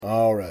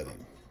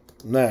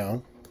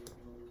now.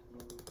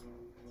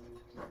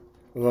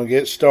 We're going to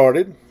get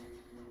started.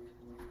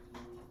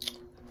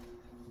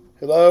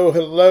 Hello,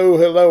 hello,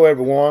 hello,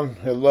 everyone.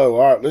 Hello.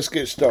 All right, let's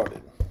get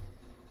started.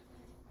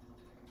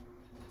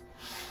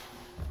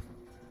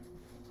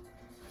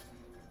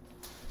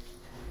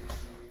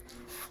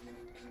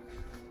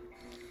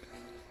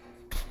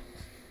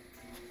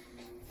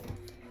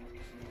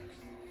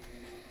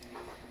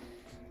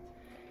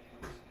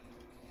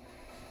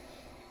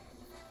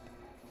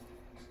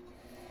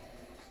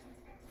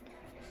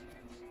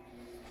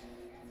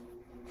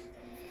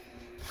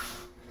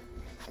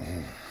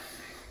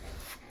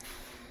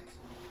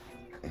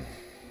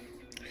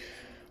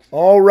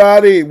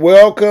 Alrighty,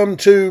 welcome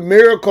to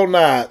Miracle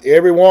Night.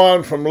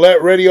 Everyone from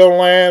Let Radio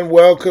Land,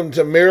 welcome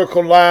to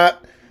Miracle Night.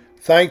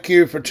 Thank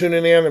you for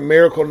tuning in to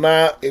Miracle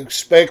Night,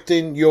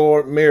 expecting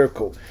your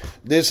miracle.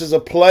 This is a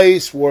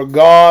place where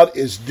God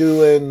is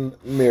doing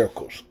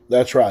miracles.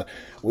 That's right.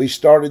 We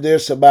started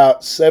this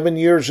about 7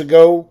 years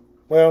ago.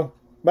 Well,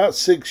 about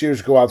 6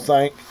 years ago, I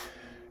think.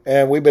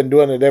 And we've been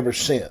doing it ever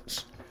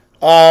since.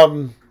 I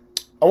want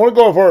to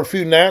go over a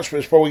few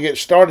announcements before we get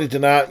started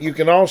tonight. You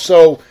can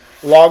also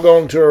log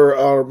on to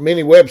our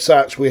many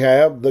websites we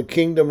have.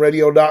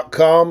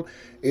 TheKingdomRadio.com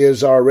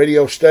is our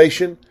radio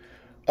station.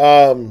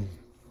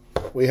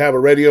 We have a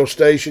radio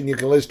station you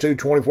can listen to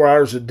 24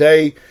 hours a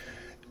day.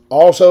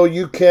 Also,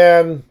 you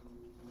can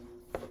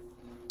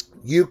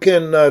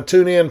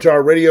tune in to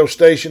our radio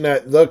station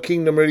at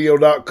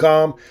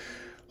TheKingdomRadio.com.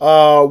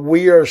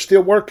 We are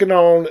still working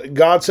on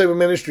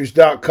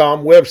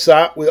GodSavingMinistries.com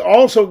website. We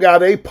also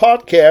got a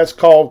podcast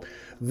called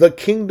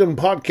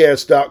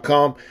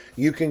TheKingdomPodcast.com.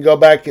 You can go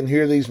back and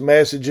hear these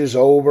messages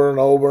over and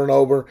over and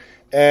over.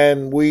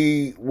 And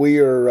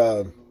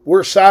we're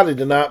excited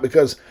tonight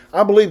because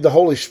I believe the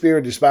Holy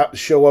Spirit is about to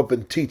show up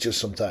and teach us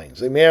some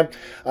things. Amen.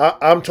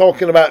 I'm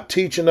talking about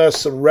teaching us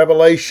some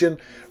revelation.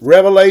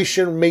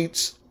 Revelation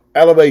meets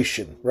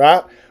elevation,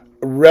 right?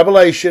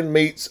 Revelation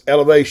meets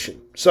elevation.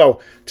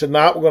 So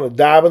tonight we're going to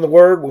dive in the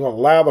Word. We're going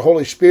to allow the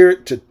Holy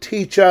Spirit to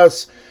teach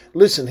us.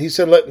 Listen, he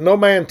said, let no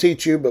man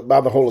teach you but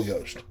by the Holy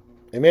Ghost.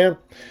 Amen.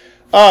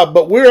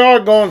 But we are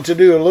going to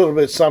do a little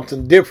bit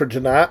something different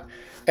tonight.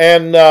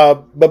 And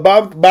but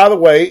by the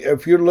way,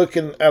 if you're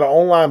looking at an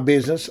online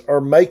business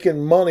or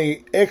making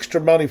money,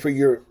 extra money for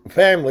your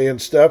family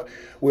and stuff,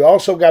 we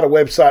also got a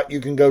website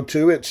you can go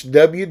to. It's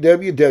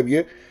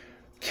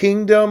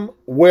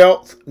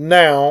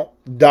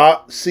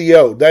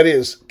www.kingdomwealthnow.co. That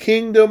is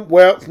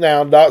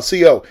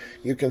kingdomwealthnow.co.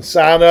 You can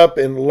sign up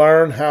and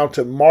learn how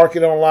to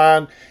market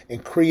online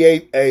and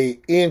create a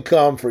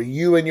income for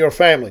you and your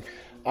family.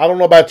 I don't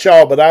know about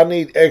y'all, but I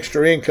need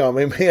extra income.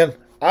 Amen.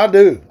 I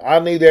do. I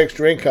need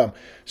extra income.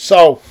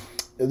 So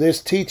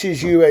this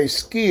teaches you a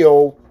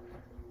skill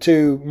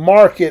to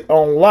market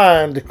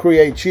online to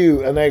create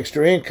you an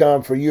extra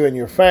income for you and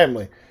your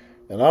family.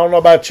 And I don't know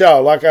about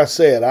y'all. Like I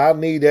said, I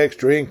need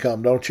extra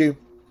income, don't you?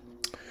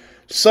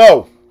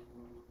 So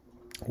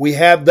we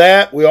have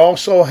that. We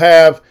also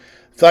have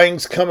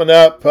things coming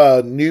up,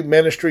 new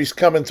ministries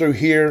coming through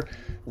here.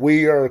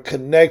 We are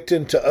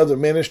connecting to other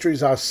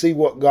ministries. I see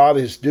what God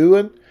is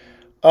doing.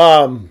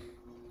 I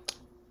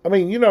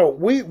mean, you know,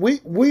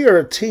 we are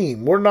a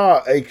team. We're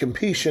not a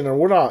competition, or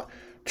we're not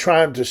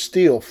trying to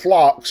steal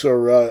flocks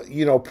or,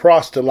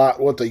 proselyte,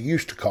 what they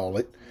used to call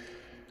it.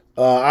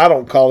 I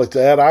don't call it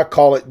that. I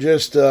call it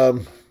just, I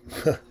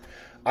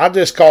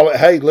just call it,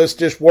 hey, let's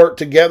just work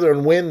together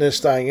and win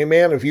this thing.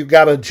 Amen. If you've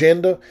got an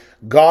agenda,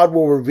 God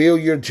will reveal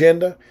your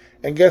agenda.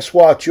 And guess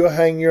what? You'll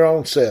hang your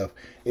own self.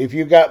 If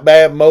you got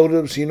bad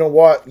motives, you know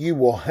what? You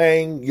will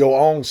hang your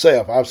own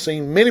self. I've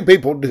seen many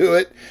people do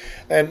it,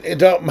 and it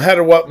don't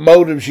matter what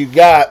motives you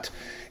got.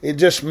 It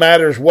just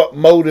matters what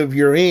motive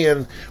you're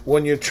in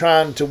when you're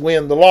trying to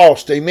win the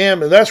lost.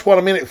 Amen? And that's what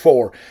I'm in it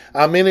for.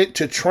 I'm in it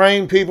to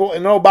train people.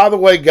 And oh, by the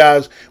way,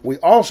 guys, we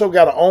also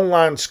got an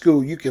online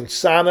school you can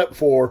sign up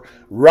for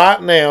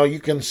right now. You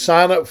can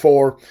sign up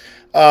for.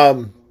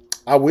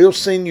 I will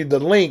send you the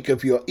link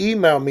if you'll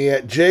email me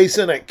at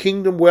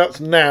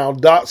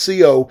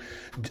jason@kingdomwealthnow.co.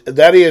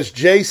 That is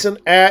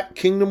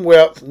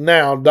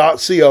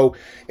jason@kingdomwealthnow.co.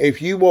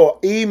 If you will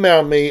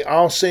email me,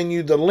 I'll send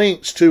you the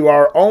links to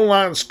our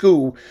online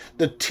school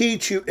to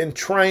teach you and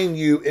train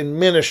you in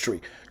ministry.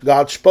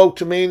 God spoke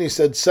to me and he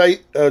said,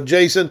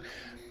 Jason,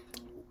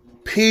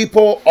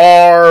 people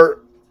are,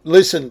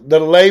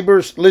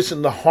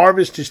 the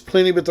harvest is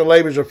plenty, but the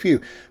labors are few.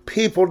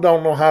 People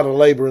don't know how to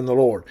labor in the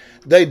Lord.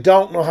 They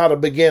don't know how to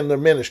begin their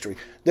ministry.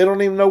 They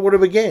don't even know where to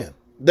begin.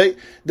 They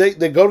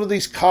go to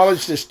these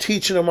colleges just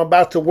teaching them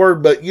about the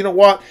Word, but you know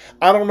what?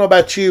 I don't know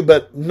about you,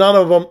 but none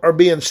of them are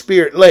being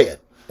Spirit-led.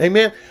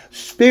 Amen?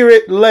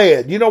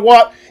 Spirit-led. You know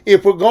what?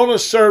 If we're going to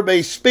serve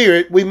a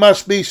spirit, we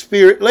must be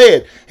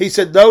Spirit-led. He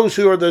said those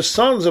who are the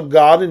sons of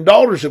God and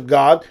daughters of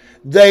God,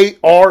 they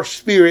are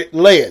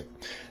Spirit-led.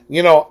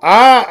 You know,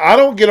 I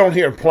don't get on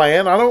here and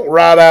plan. I don't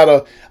write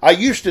out I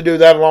used to do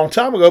that a long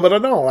time ago, but I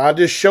don't. I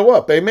just show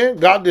up. Amen?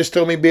 God just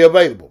told me be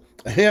available.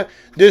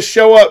 Just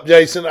show up,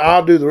 Jason.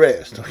 I'll do the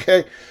rest.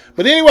 Okay?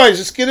 But anyways,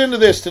 let's get into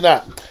this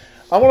tonight.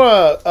 I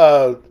want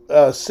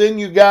to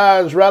send you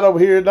guys right over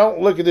here. Don't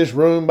look at this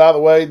room, by the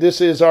way. This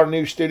is our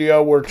new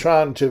studio. We're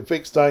trying to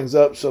fix things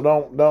up, so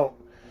don't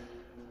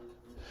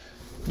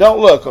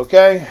look,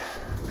 okay?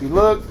 If you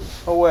look,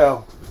 oh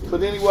well.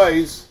 But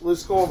anyways,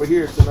 let's go over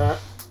here tonight.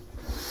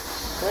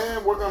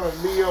 And we're going to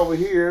be over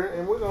here,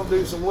 and we're going to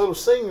do some little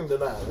singing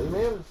tonight.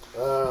 Amen?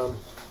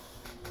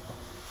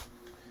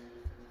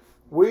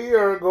 We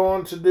are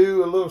going to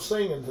do a little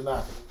singing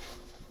tonight.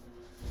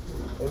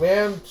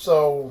 Amen?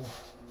 So,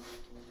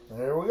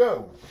 there we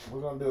go.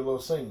 We're going to do a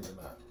little singing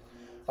tonight.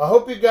 I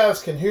hope you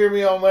guys can hear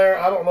me on there.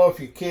 I don't know if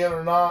you can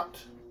or not.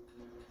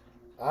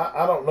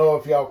 I don't know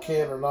if y'all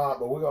can or not,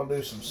 but we're going to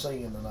do some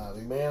singing tonight.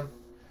 Amen?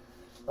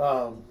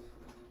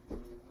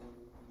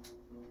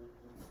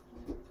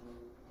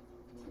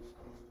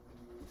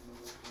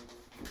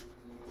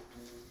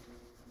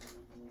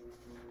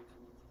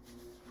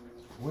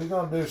 We're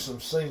gonna do some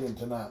singing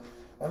tonight,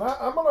 and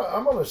I'm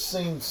gonna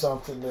sing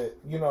something that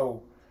I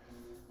know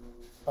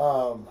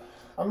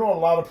a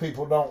lot of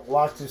people don't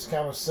like this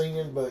kind of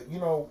singing, but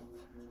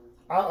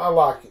I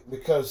like it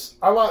because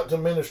I like to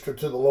minister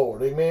to the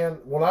Lord. Amen.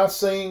 When I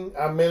sing,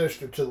 I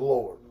minister to the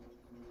Lord.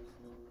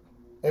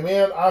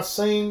 Amen. I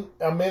sing,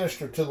 I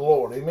minister to the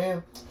Lord.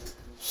 Amen.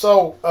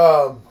 So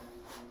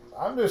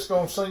I'm just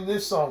gonna sing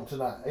this song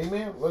tonight.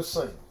 Amen. Let's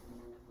sing.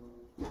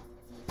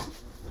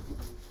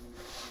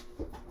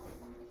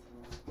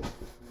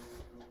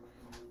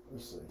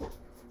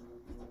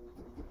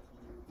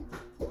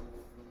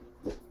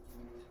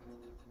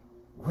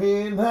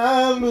 When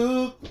I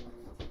look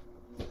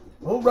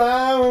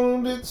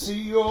around and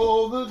see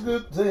all the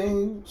good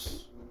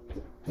things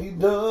He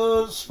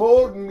does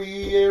for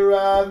me, ere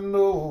I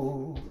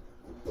know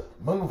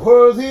I'm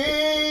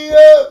worthy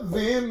of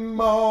them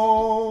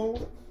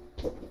all.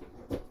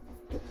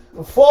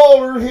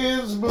 For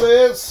His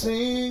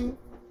blessing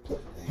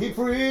He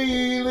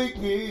freely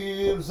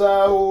gives,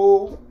 I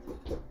owe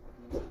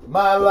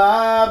my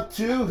life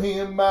to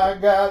Him. I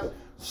got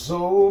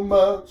so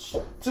much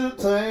to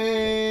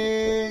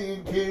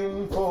thank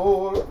Him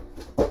for.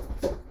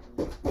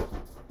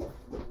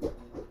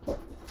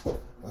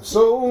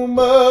 So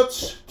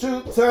much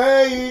to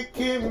thank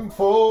Him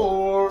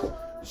for.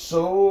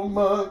 So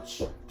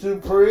much to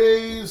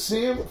praise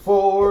Him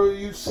for.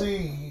 You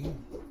see,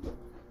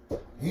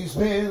 He's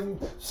been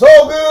so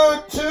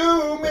good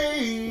to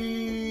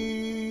me.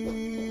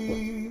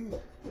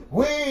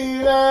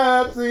 When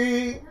I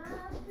think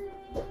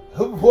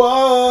of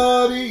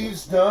what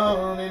He's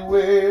done and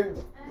where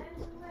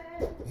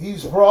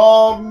He's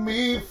brought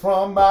me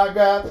from, I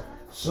got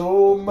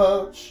so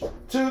much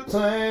to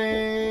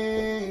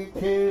thank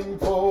Him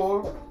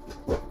for.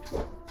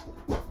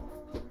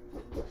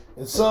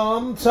 And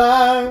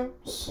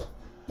sometimes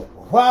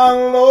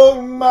while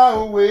on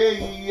my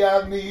way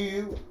I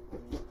kneel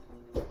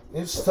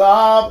and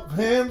stop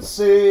and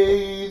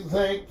say,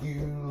 thank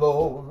you,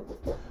 Lord,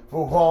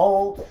 for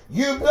all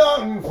You've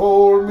done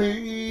for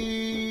me.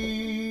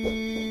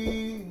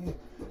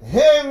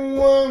 And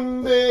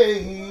one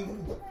day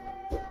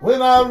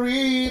when I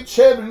reach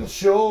heaven's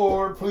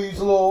shore, please,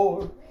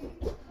 Lord,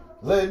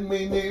 let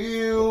me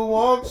kneel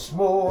once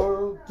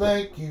more.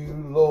 Thank you,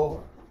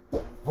 Lord,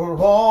 for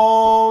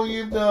all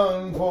You've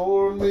done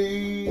for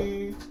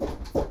me.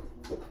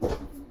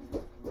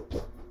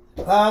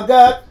 I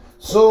got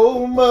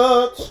so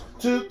much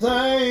to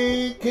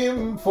thank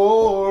Him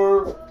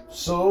for,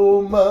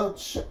 so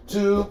much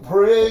to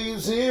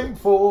praise Him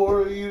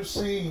for. You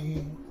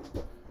see,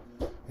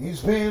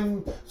 He's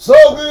been so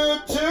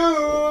good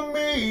to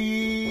me.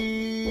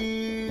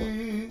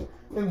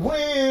 And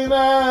when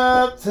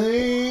I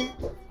think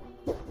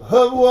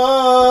of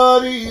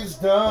what He's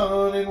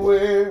done and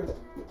where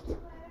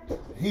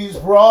He's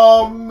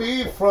brought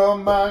me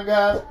from, I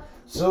got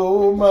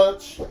so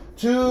much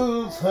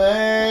to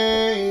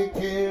thank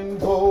Him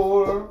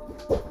for.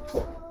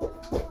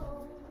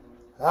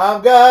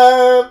 I've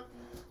got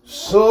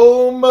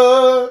so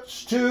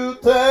much to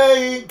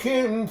thank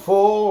Him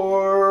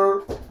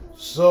for,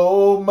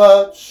 so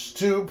much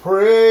to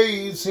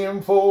praise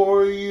Him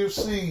for. You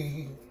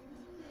see,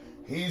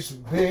 He's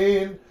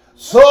been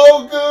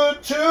so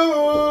good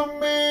to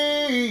me.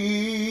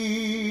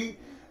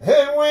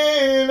 And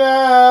when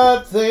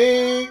I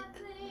think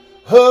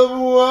of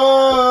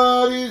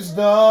what He's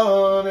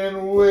done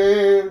and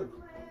where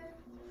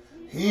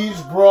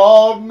He's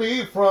brought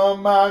me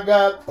from, I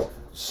got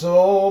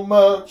so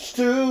much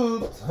to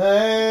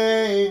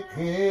thank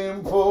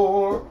Him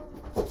for.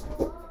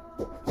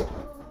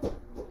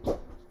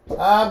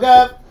 I've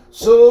got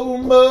so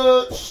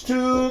much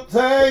to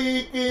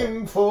thank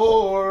Him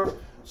for,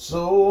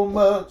 so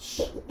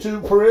much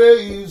to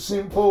praise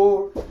Him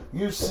for.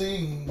 You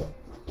see,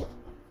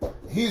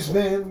 He's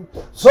been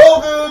so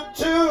good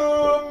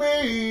to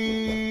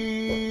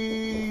me.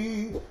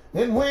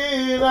 And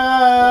when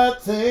I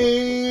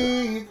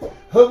think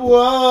of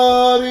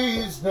what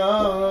He's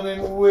done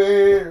and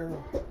where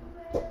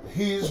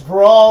He's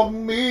brought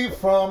me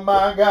from,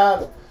 I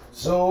got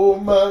so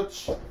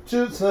much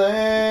to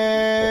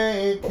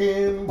thank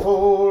Him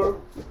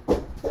for.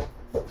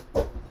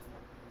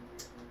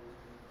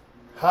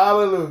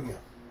 Hallelujah.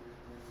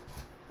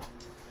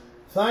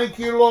 Thank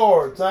you,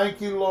 Lord.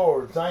 Thank you,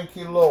 Lord. Thank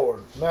you,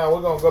 Lord. Now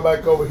we're going to go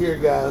back over here,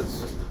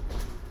 guys.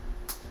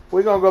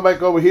 We're going to go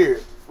back over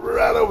here.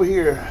 Right over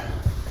here.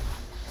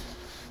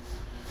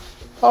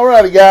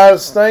 Alrighty,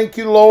 guys. Thank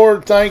you,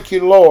 Lord. Thank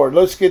you, Lord.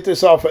 Let's get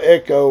this off of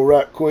Echo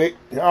right quick.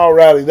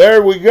 Alrighty.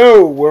 There we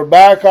go. We're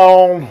back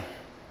off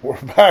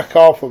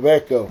of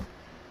Echo.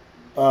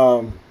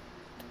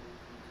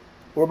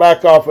 We're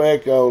back off of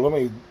Echo. Let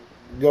me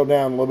go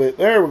down a little bit.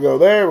 There we go.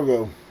 There we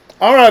go.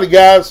 Alrighty,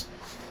 guys.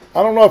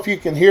 I don't know if you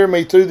can hear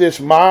me through this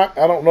mic.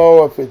 I don't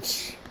know if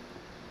it's...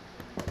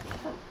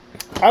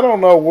 I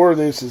don't know where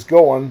this is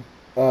going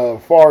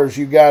as far as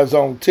you guys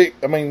on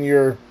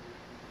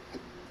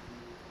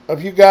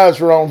if you guys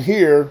are on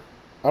here,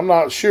 I'm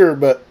not sure.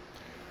 But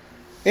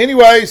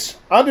anyways,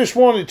 I just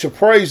wanted to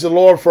praise the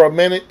Lord for a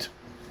minute.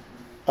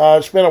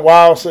 It's been a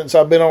while since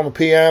I've been on the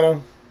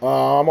piano.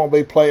 I'm going to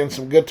be playing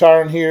some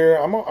guitar in here.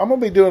 I'm going to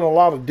be doing a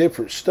lot of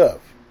different stuff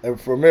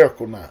for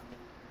Miracle Night.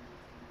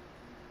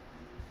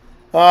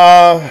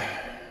 I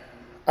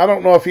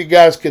don't know if you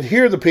guys could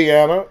hear the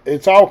piano.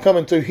 It's all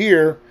coming through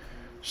here.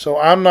 So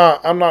I'm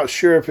not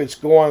sure if it's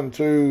going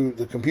through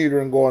the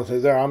computer and going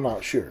through there. I'm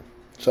not sure.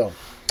 So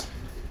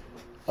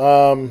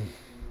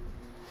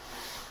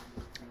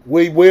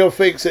we will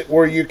fix it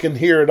where you can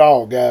hear it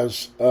all,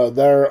 guys.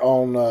 There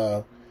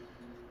on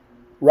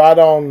right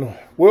on.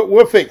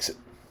 We'll fix it.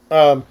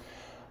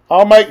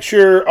 I'll make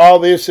sure all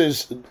this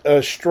is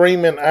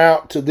streaming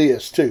out to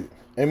this too.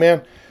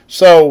 Amen.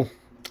 So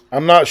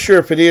I'm not sure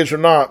if it is or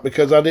not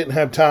because I didn't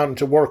have time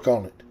to work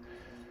on it.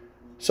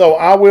 So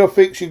I will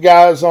fix you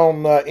guys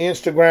on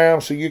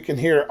Instagram so you can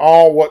hear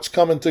all what's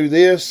coming through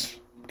this,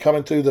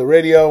 coming through the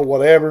radio,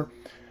 whatever.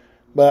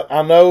 But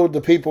I know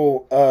the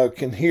people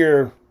can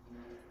hear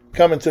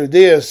coming through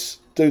this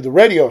through the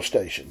radio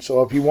station.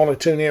 So if you want to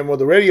tune in with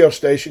the radio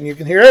station, you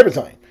can hear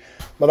everything.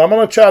 But I'm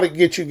going to try to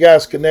get you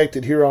guys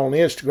connected here on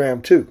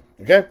Instagram too.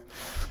 Okay?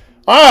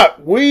 All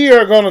right. We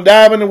are going to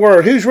dive in the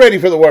Word. Who's ready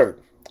for the Word?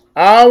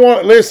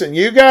 Listen,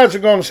 you guys are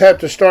going to have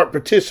to start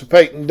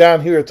participating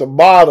down here at the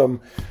bottom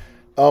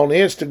on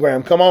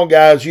Instagram. Come on,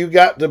 guys. You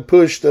got to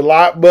push the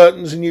like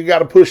buttons and you got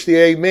to push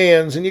the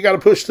amens and you got to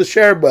push the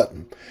share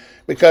button.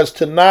 Because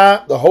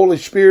tonight the Holy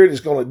Spirit is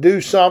going to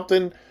do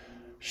something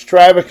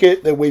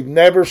extravagant that we've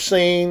never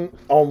seen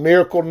on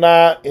Miracle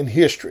Night in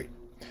history.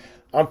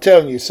 I'm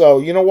telling you. So,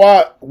 you know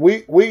what?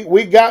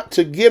 We got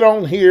to get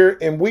on here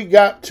and we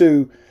got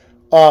to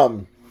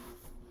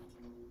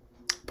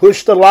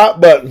push the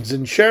like buttons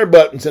and share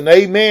buttons and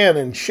amen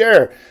and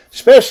share.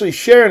 Especially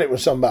sharing it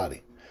with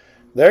somebody.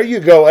 There you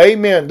go.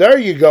 Amen. There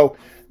you go.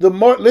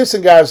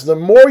 Listen, guys, the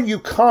more you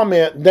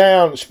comment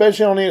down,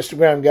 especially on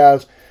Instagram,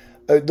 guys,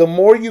 the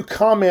more you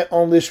comment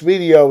on this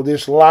video,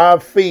 this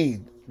live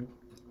feed,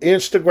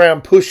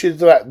 Instagram pushes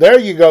that. There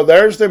you go.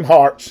 There's them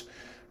hearts.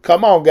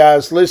 Come on,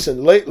 guys.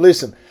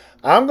 Listen.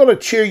 I'm going to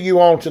cheer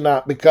you on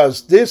tonight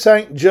because this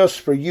ain't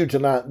just for you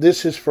tonight.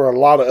 This is for a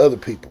lot of other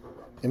people.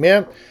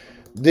 Amen?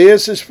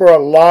 This is for a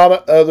lot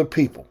of other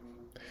people.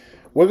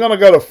 We're going to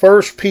go to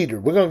 1 Peter.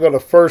 We're going to go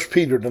to 1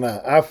 Peter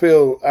tonight. I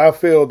feel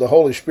the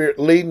Holy Spirit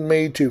leading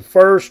me to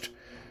 1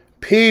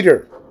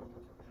 Peter.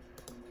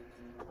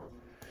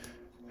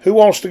 Who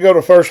wants to go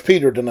to 1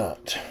 Peter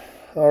tonight?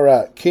 All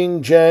right.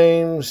 King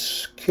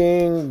James.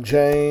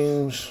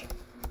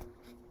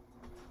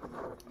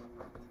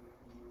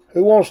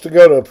 Who wants to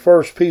go to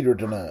 1 Peter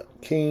tonight?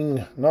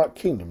 Not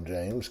Kingdom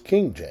James.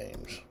 King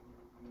James.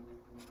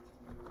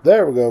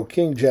 There we go.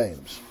 King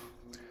James.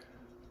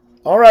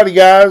 Alrighty,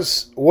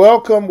 guys.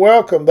 Welcome.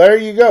 There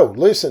you go.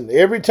 Listen,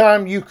 every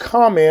time you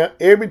comment,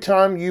 every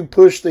time you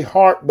push the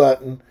heart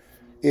button,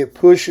 it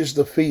pushes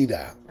the feed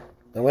out.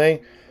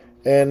 Okay?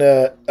 And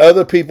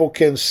other people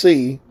can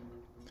see.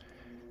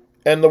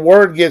 And the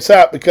word gets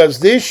out. Because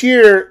this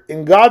year,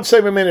 in God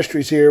Saving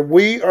Ministries here,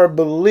 we are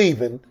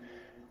believing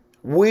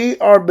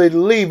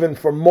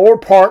for more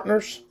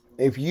partners.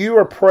 If you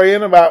are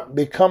praying about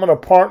becoming a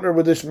partner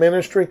with this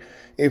ministry,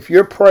 if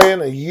you're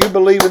praying and you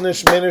believe in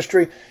this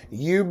ministry,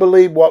 you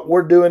believe what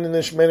we're doing in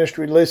this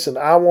ministry, listen,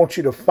 I want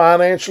you to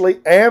financially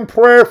and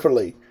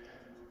prayerfully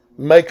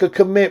make a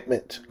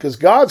commitment because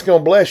God's going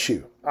to bless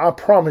you. I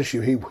promise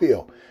you He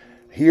will.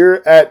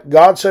 Here at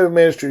God Saving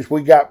Ministries,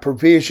 we got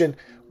provision.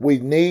 We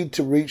need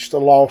to reach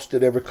the lost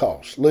at every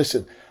cost.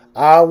 Listen,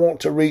 I want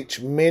to reach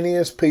many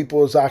as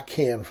people as I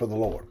can for the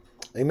Lord.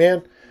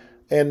 Amen?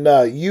 And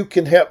you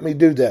can help me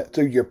do that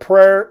through your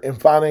prayer and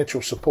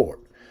financial support.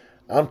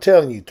 I'm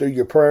telling you, through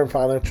your prayer and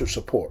financial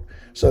support.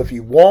 So if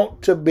you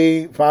want to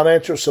be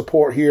financial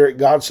support here at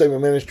God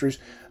Saving Ministries,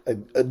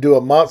 do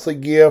a monthly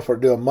gift or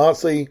do a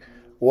monthly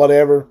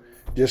whatever,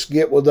 just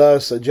get with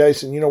us.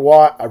 Jason, you know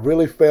what? I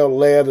really felt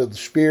led of the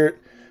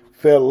Spirit,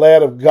 felt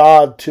led of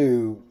God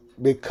to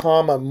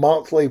become a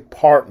monthly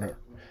partner.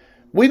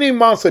 We need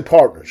monthly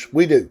partners.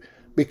 We do.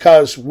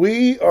 Because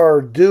we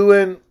are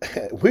doing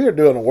a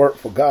work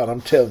for God.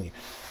 I'm telling you.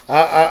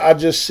 I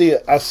just see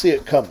it. I see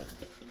it coming.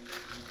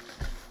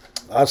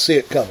 I see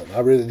it coming. I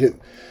really do.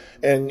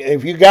 And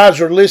if you guys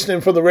are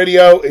listening for the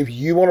radio, if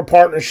you want a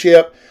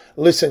partnership,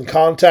 listen,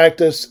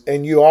 contact us.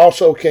 And you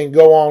also can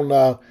go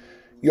on,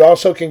 you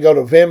also can go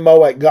to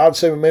Venmo at God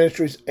Saving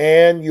Ministries,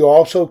 and you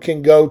also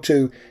can go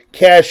to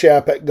Cash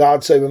App at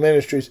God Saving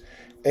Ministries,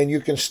 and you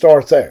can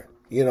start there,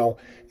 you know.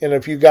 And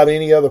if you've got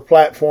any other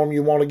platform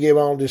you want to give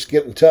on, just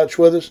get in touch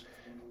with us,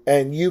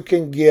 and you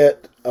can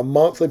get a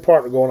monthly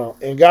partner going on.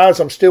 And guys,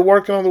 I'm still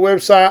working on the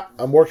website.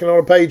 I'm working on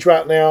a page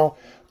right now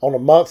on a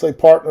monthly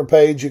partner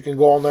page. You can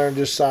go on there and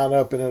just sign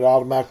up, and it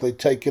automatically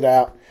take it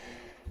out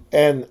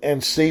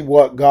and see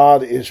what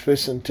God is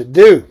fixing to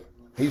do.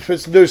 He's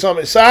fixing to do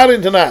something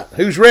exciting tonight.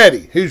 Who's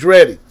ready? Who's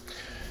ready?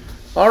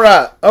 All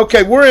right.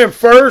 Okay, we're in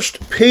 1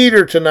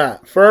 Peter tonight.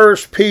 1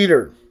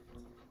 Peter.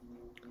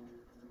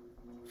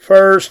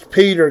 1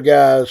 Peter,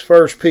 guys.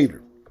 1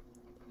 Peter.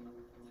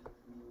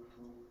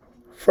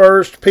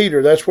 1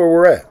 Peter, that's where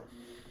we're at.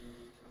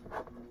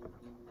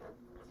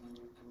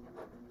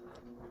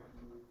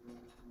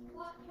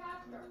 What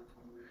chapter?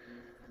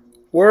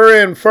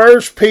 We're in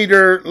 1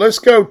 Peter. Let's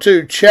go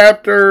to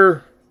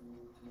chapter...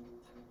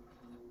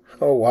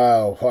 Oh,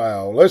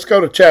 wow. Let's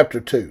go to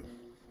chapter 2.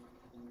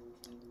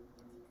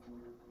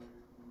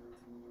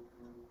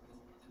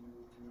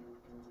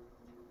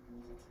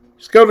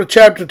 Let's go to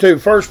chapter 2.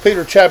 1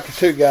 Peter chapter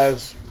 2,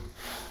 guys.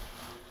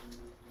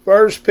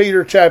 1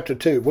 Peter chapter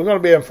 2. We're going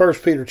to be in 1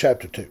 Peter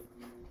chapter 2.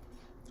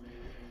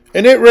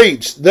 And it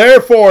reads,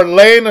 "Therefore,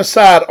 laying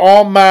aside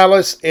all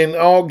malice and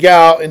all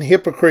guile and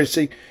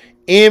hypocrisy,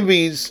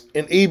 envies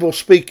and evil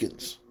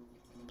speakings,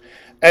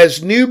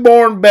 as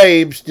newborn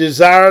babes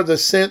desire the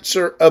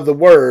censor of the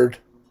word,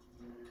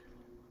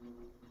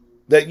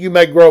 that you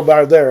may grow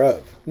by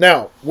thereof."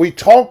 Now, we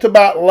talked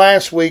about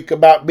last week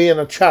about being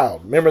a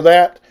child. Remember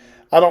that?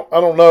 I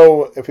don't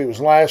know if it was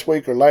last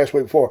week or last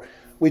week before.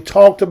 We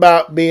talked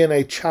about being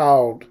a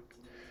child.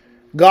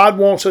 God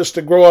wants us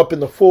to grow up in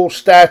the full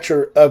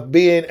stature of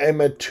being a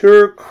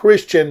mature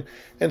Christian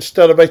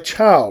instead of a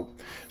child.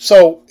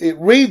 So it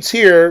reads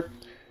here,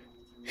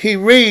 he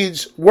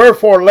reads,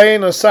 "Wherefore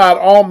laying aside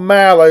all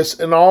malice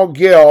and all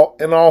guile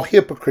and all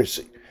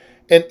hypocrisy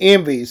and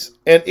envies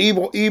and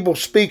evil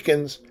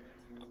speakings."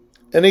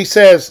 And he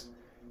says,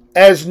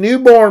 "As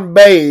newborn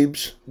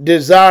babes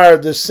desire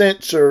the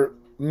sincere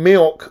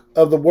milk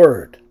of the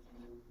word,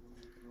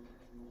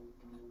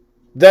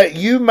 that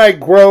you may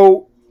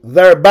grow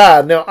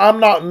thereby." Now, I'm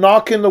not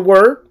knocking the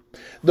word.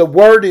 The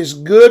word is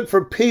good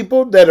for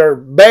people that are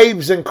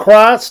babes in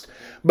Christ.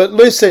 But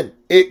listen,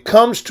 it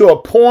comes to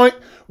a point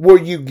where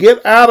you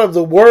get out of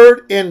the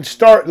word and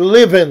start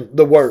living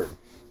the word.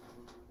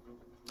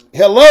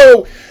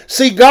 Hello?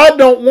 See, God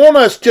don't want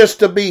us just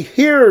to be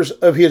hearers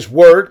of his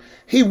word.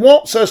 He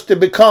wants us to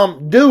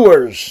become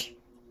doers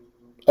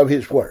of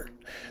his word.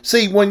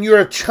 See, when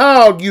you're a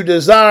child, you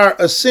desire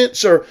a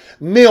sincere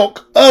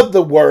milk of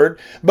the word.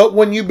 But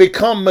when you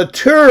become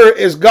mature,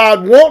 as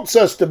God wants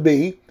us to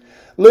be,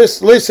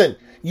 listen,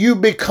 you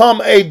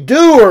become a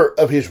doer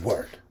of his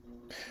word.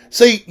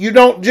 See, you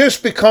don't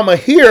just become a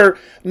hearer.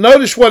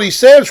 Notice what he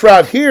says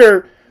right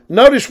here.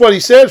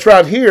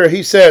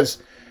 He says,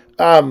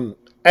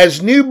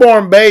 as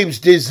newborn babes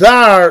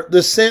desire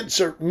the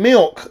sincere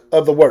milk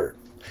of the word.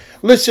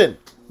 Listen,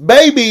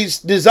 babies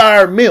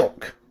desire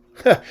milk.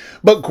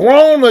 But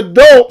grown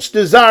adults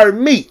desire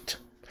meat.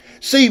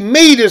 See,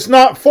 meat is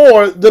not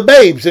for the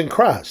babes in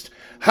Christ.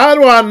 How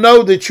do I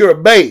know that you're a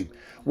babe?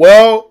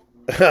 Well,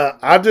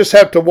 I just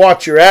have to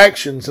watch your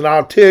actions, and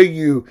I'll tell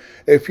you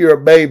if you're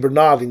a babe or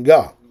not in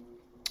God.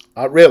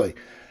 Really.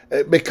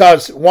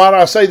 Because, why do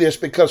I say this?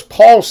 Because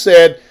Paul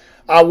said,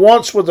 "I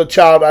once was a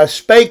child, I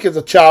spake as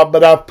a child,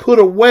 but I've put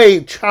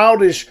away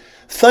childish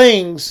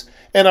things,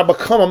 and I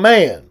become a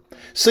man."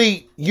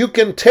 See, you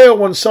can tell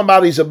when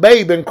somebody's a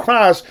babe in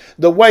Christ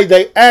the way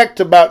they act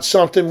about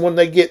something when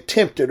they get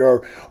tempted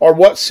or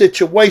what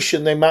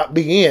situation they might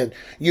be in.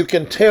 You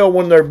can tell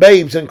when they're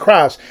babes in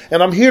Christ.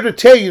 And I'm here to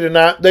tell you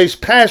tonight, there's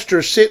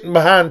pastors sitting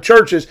behind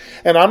churches,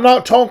 and I'm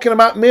not talking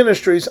about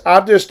ministries. I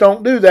just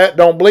don't do that,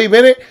 don't believe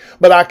in it.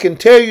 But I can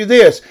tell you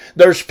this,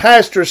 there's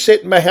pastors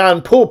sitting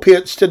behind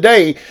pulpits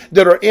today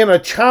that are in a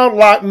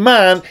childlike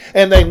mind,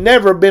 and they've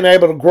never been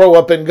able to grow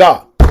up in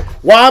God.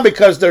 Why?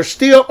 Because they're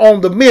still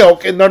on the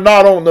milk and they're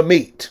not on the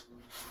meat.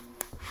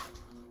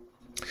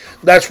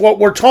 That's what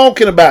we're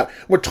talking about.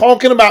 We're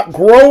talking about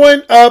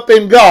growing up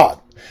in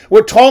God.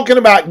 We're talking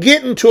about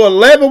getting to a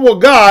level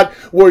with God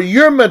where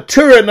you're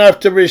mature enough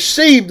to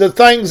receive the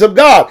things of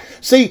God.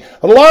 See,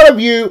 a lot of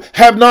you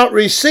have not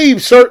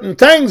received certain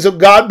things of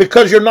God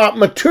because you're not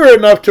mature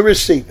enough to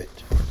receive it.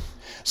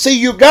 See,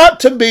 you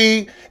got to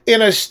be in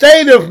a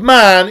state of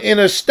mind, in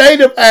a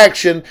state of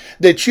action,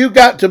 that you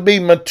got to be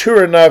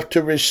mature enough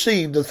to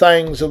receive the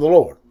things of the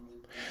Lord.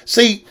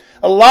 See,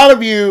 A lot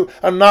of you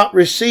have not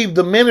received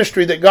the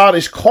ministry that God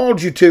has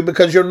called you to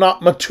because you're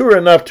not mature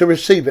enough to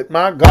receive it.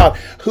 My God,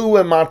 who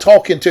am I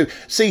talking to?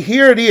 See,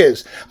 here it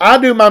is. I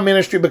do my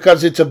ministry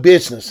because it's a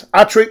business.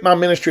 I treat my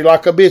ministry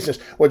like a business.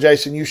 Well,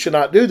 Jason, you should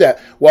not do that.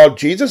 Well,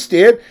 Jesus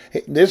did.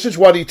 This is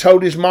what he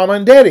told his mama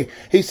and daddy.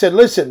 He said,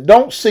 listen,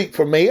 don't seek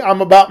for me.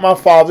 I'm about my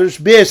Father's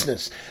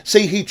business.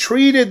 See, he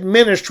treated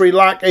ministry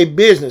like a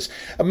business.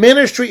 A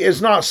ministry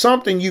is not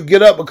something you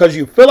get up because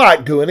you feel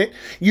like doing it.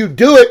 You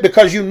do it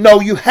because you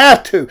know you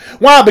have to.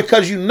 Why?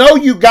 Because you know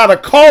you got a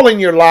call in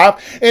your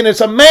life, and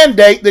it's a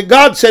mandate that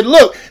God said,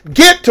 look,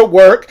 get to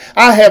work.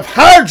 I have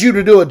hired you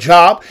to do a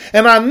job,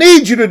 and I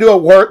need you to do a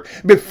work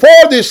before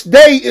this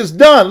day is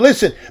done.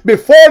 Listen,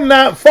 before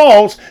night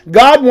falls,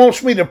 God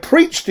wants me to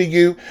preach to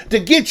you to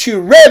get you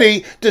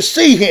ready to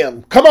see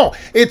him. Come on.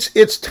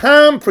 It's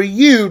time for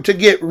you to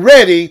get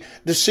ready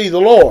to see the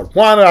Lord.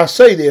 Why did I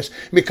say this?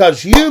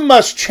 Because you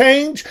must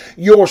change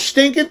your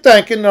stinking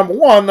thinking, number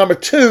one. Number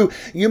two,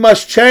 you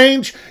must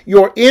change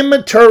your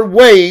immature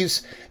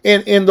ways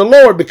in the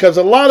Lord, because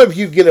a lot of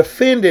you get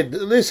offended.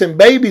 Listen,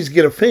 babies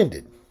get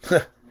offended.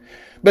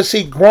 But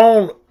see,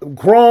 grown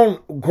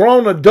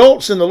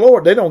adults in the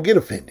Lord, they don't get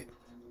offended.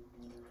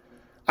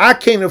 I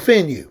can't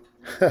offend you.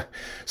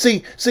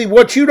 See,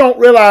 what you don't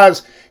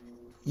realize,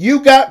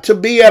 you got to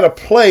be at a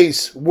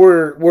place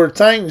where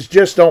things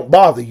just don't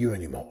bother you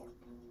anymore.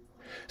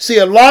 See,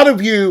 a lot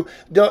of you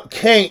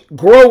can't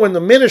grow in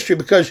the ministry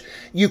because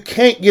you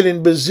can't get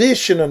in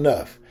position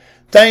enough.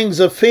 Things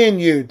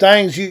offend you.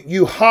 Things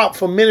you hop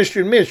from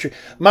ministry to ministry.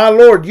 My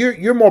Lord,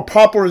 you're more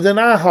popular than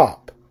I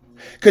hop,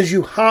 because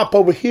you hop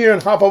over here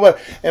and hop over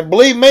there. And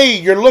believe me,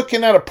 you're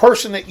looking at a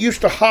person that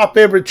used to hop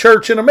every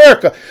church in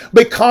America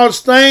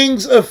because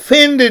things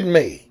offended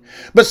me.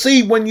 But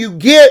see, when you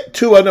get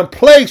to a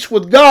place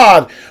with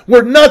God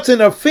where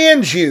nothing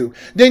offends you,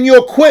 then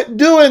you'll quit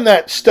doing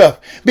that stuff.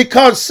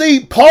 Because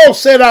see, Paul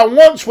said, I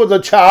once was a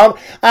child,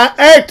 I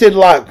acted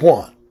like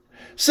one.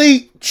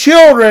 See,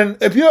 children,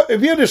 if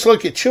you just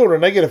look at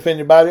children, they get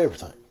offended by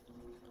everything.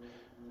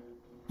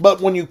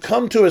 But when you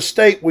come to a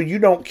state where you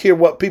don't care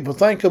what people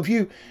think of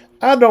you,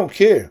 I don't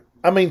care.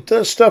 I mean,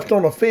 this stuff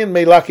don't offend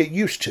me like it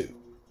used to.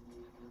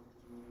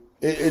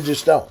 It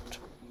just don't.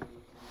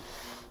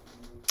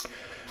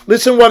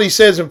 Listen what he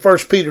says in 1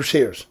 Peter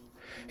here.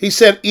 He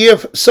said,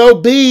 if so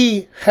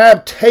be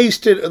have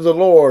tasted of the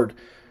Lord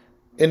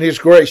and his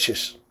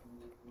gracious,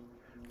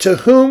 to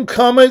whom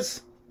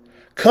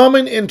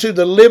coming into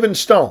the living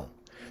stone,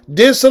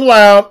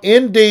 disallowed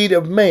indeed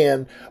of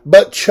man,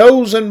 but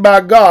chosen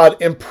by God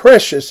and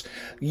precious,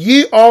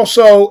 ye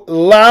also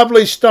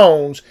lively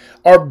stones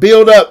are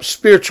built up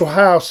spiritual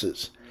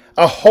houses,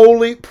 a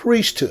holy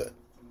priesthood,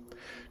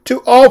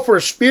 to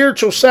offer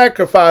spiritual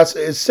sacrifice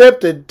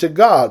accepted to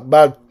God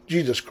by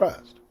Jesus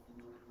Christ.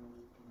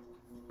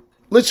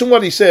 Listen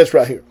what he says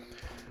right here.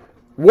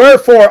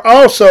 Wherefore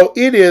also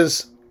it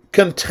is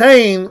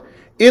contained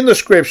in the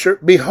scripture,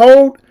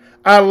 behold,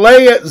 I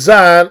lay at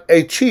Zion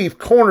a chief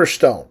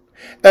cornerstone,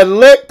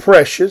 elect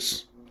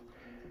precious,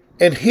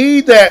 and he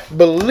that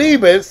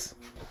believeth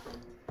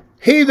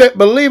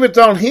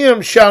on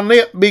him shall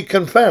not be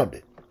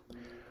confounded.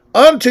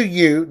 Unto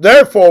you,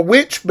 therefore,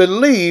 which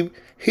believe,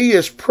 he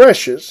is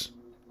precious,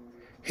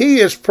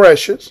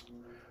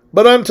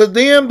 but unto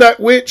them that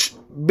which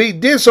be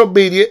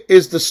disobedient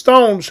is the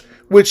stones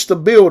which the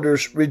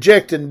builders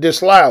rejected and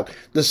disallowed.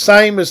 The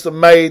same is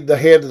made the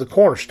head of the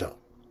cornerstone,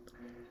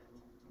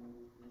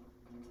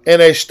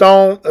 and a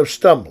stone of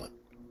stumbling,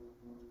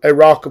 a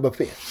rock of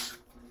offense.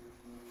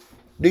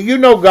 Do you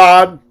know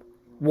God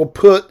will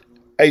put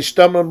a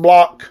stumbling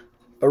block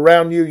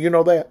around you? You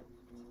know that?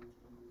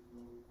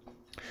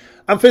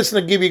 I'm fixing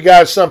to give you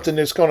guys something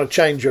that's going to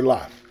change your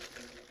life,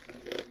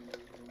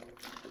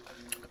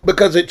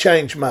 because it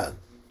changed mine.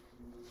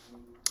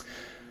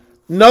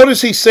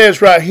 Notice he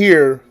says right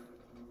here,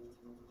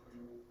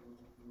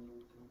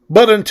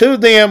 but unto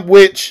them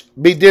which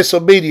be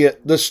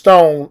disobedient, the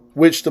stone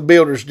which the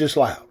builders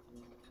disallowed.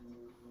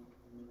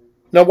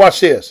 Now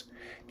watch this.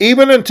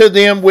 Even unto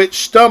them which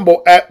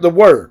stumble at the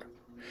word,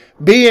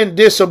 being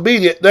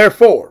disobedient,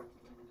 therefore.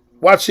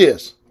 Watch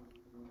this.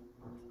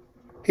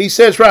 He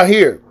says right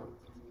here,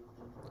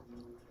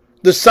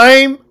 the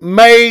same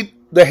made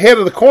the head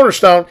of the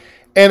cornerstone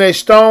and a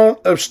stone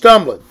of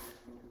stumbling.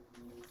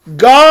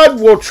 God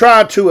will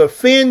try to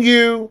offend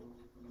you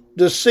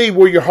to see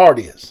where your heart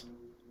is.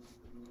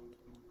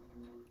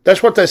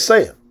 That's what they're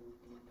saying.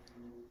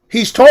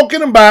 He's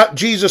talking about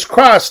Jesus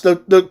Christ,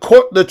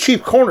 the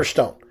chief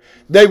cornerstone.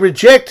 They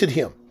rejected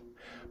him.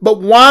 But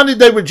why did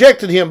they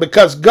reject him?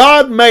 Because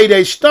God made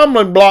a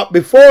stumbling block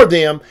before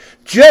them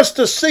just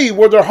to see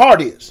where their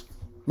heart is.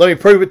 Let me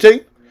prove it to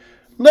you.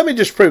 Let me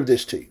just prove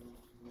this to you.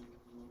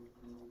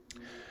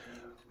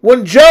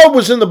 When Job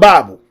was in the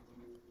Bible,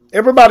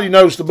 everybody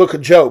knows the book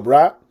of Job,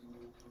 right?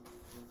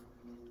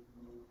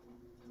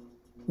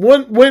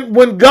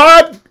 When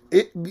God,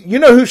 you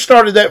know who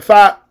started that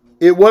fight?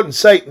 It wasn't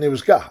Satan, it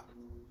was God.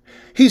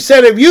 He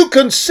said, have you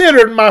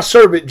considered my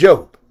servant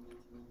Job?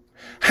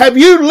 Have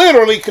you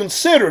literally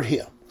considered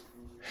him?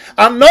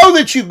 I know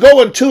that you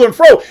going to and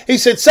fro. He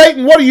said,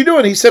 Satan, what are you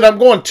doing? He said, I'm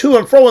going to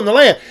and fro in the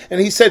land. And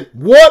he said,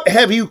 what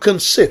have you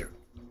considered?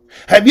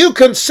 Have you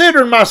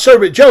considered my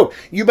servant Job?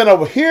 You've been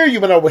over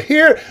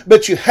here,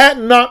 but you had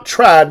not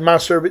tried my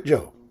servant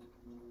Job.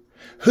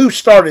 Who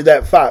started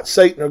that fight,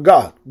 Satan or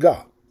God?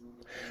 God.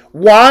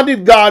 Why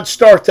did God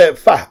start that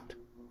fight?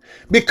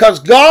 Because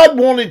God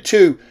wanted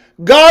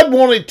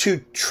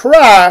to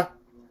try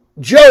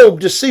Job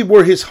to see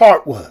where his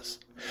heart was.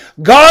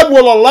 God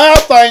will allow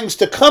things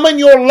to come in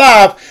your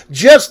life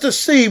just to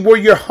see where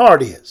your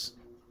heart is.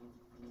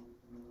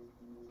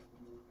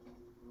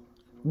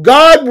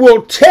 God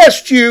will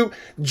test you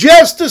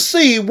just to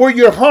see where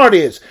your heart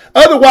is.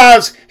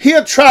 Otherwise,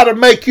 he'll try to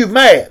make you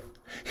mad.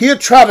 He'll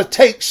try to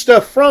take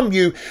stuff from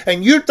you,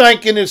 and you're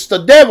thinking it's the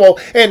devil,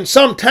 and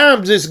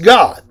sometimes it's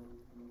God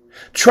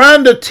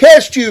trying to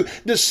test you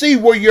to see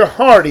where your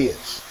heart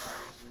is.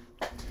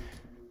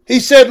 He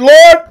said,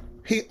 Lord,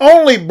 he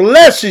only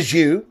blesses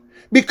you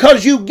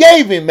because you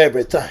gave him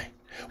everything.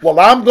 Well,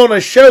 I'm going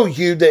to show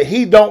you that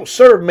he don't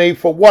serve me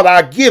for what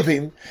I give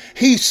him.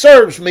 He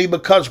serves me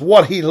because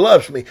what he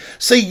loves me.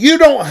 See, you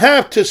don't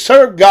have to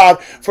serve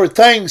God for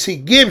things he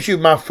gives you,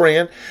 my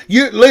friend.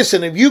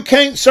 Listen, if you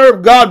can't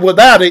serve God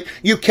without it,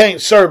 you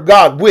can't serve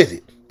God with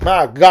it.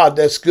 My God,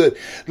 that's good.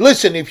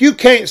 Listen, if you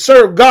can't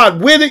serve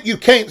God with it, you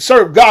can't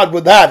serve God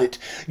without it.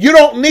 You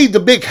don't need the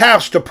big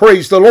house to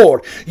praise the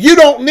Lord. You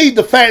don't need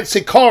the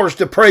fancy cars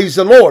to praise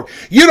the Lord.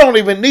 You don't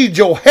even need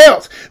your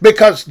health,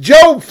 because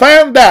Job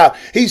found out.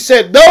 He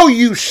said, though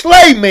you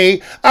slay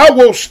me, I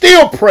will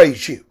still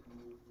praise you.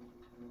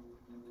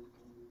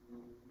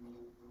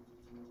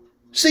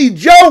 See,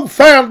 Job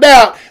found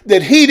out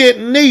that he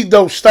didn't need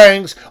those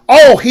things.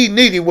 All he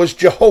needed was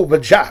Jehovah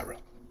Jireh.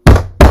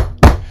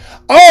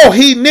 All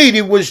he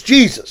needed was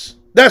Jesus.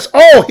 That's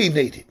all he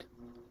needed.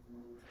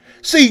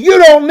 See,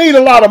 you don't need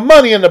a lot of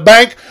money in the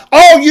bank.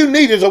 All you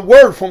need is a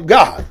word from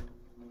God.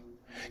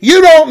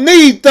 You don't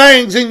need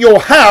things in your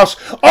house.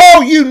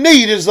 All you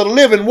need is the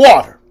living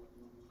water.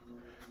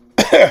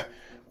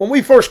 When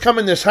we first come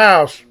in this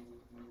house,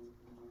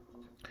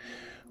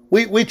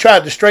 we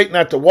tried to straighten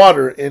out the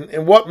water.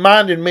 And what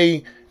minded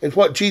me is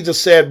what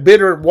Jesus said,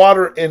 bitter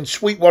water and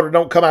sweet water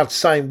don't come out the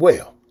same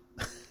well.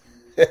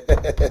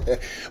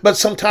 But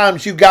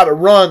sometimes you got to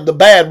run the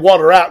bad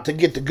water out to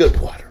get the good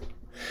water.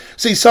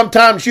 See,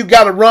 sometimes you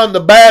got to run the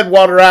bad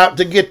water out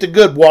to get the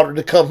good water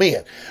to come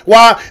in.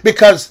 Why?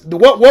 Because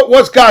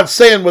what's God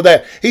saying with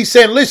that? He's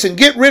saying, listen,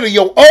 get rid of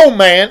your old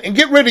man and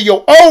get rid of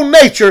your old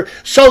nature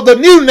so the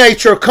new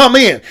nature come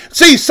in.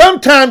 See,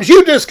 sometimes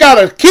you just got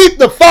to keep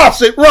the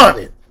faucet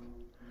running.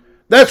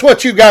 That's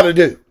what you got to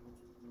do.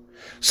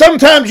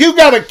 Sometimes you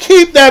got to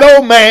keep that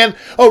old man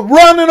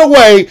running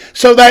away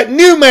so that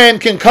new man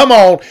can come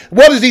on.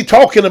 What is he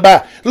talking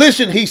about?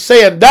 Listen, he's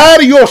saying, die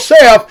to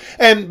yourself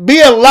and be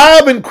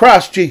alive in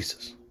Christ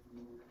Jesus.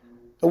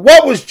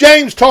 What was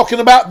James talking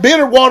about?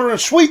 Bitter water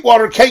and sweet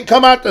water can't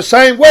come out the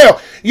same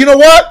well. You know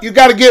what? You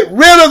got to get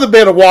rid of the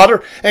bitter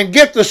water and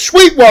get the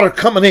sweet water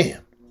coming in.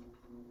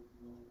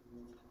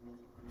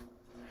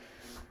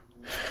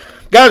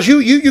 Guys,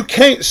 you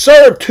can't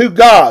serve two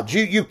gods.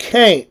 You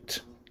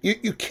can't.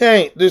 You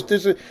can't.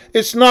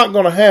 It's not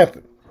going to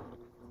happen.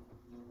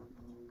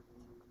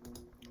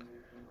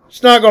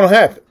 It's not going to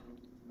happen.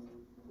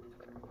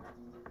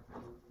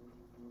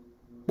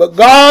 But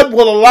God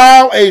will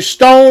allow a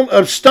stone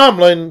of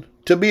stumbling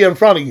to be in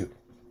front of you.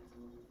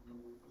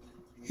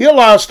 He'll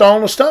allow a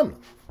stone of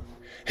stumbling.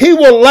 He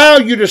will allow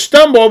you to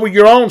stumble over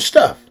your own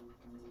stuff.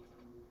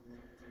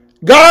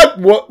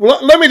 God will,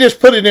 let me just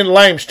put it in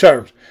layman's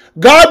terms.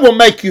 God will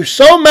make you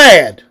so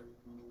mad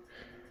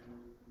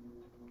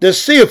to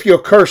see if you'll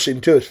curse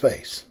him to his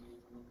face.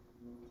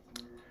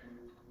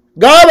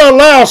 God will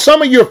allow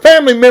some of your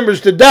family members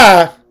to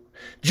die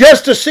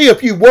just to see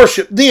if you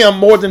worship them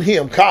more than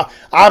him.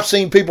 I've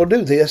seen people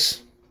do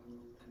this.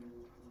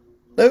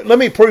 Let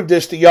me prove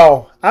this to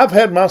y'all. I've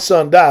had my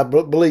son die,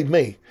 believe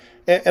me.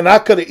 And I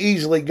could have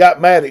easily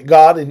got mad at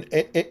God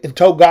and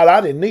told God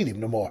I didn't need him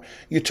no more.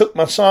 You took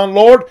my son,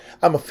 Lord,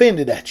 I'm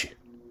offended at you.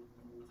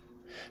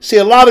 See,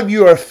 a lot of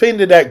you are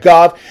offended at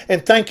God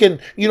and thinking,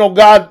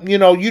 God,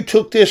 you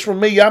took this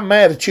from me. I'm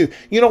mad at you.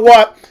 You know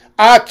what?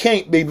 I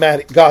can't be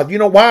mad at God. You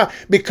know why?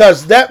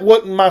 Because that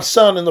wasn't my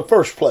son in the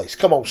first place.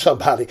 Come on,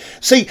 somebody.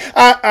 See,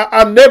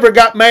 I never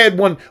got mad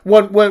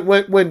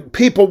when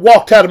people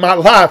walked out of my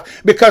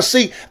life because,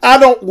 see, I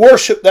don't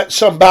worship that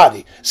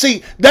somebody.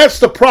 See, that's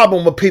the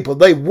problem with people.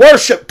 They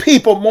worship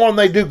people more than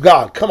they do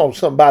God. Come on,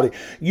 somebody.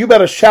 You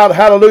better shout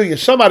hallelujah.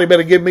 Somebody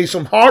better give me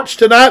some hearts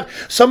tonight.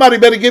 Somebody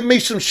better give me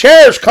some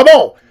shares. Come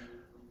on.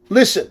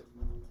 Listen.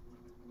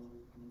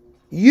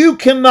 You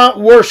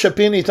cannot worship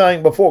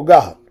anything before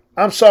God.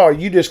 I'm sorry,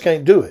 you just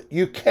can't do it.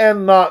 You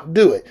cannot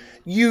do it.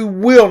 You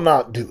will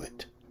not do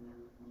it.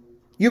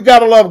 You got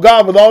to love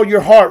God with all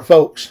your heart,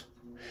 folks.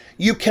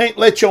 You can't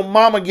let your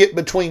mama get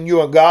between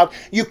you and God.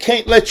 You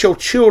can't let your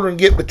children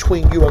get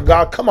between you and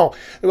God. Come on.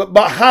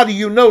 But how do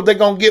you know they're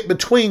going to get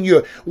between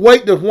you?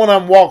 Wait till one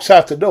of them walks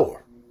out the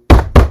door.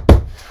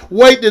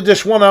 Wait till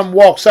this one of them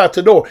walks out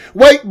the door.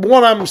 Wait,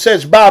 one of them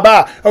says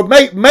bye-bye. Or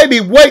maybe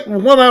wait,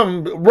 one of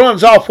them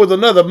runs off with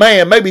another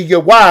man. Maybe your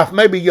wife,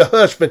 maybe your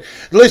husband.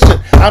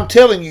 Listen, I'm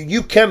telling you,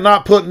 you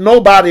cannot put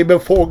nobody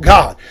before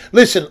God.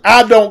 Listen,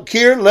 I don't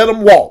care. Let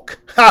them walk.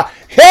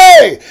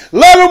 Hey,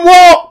 let them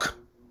walk.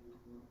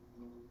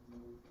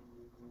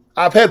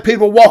 I've had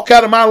people walk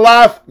out of my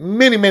life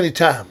many, many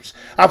times.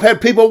 I've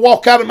had people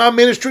walk out of my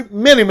ministry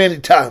many, many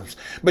times.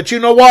 But you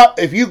know what?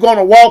 If you're going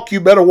to walk, you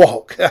better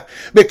walk.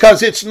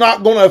 Because it's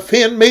not going to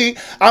offend me.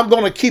 I'm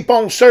going to keep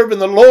on serving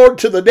the Lord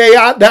to the day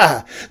I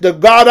die. The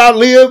God I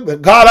live, the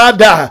God I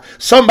die.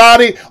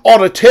 Somebody ought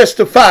to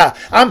testify.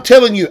 I'm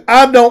telling you,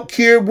 I don't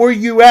care where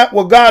you at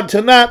with God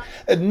tonight.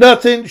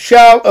 Nothing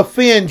shall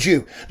offend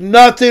you.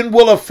 Nothing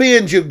will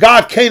offend you.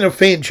 God can't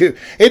offend you.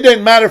 It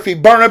doesn't matter if He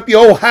burn up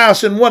your old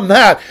house in one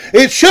night.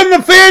 It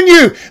shouldn't offend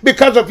you,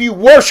 because if you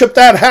worship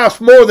that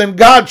house more than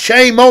God,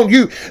 shame on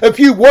you. If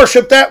you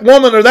worship that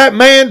woman or that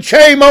man,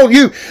 shame on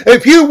you.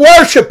 If you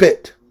worship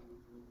it.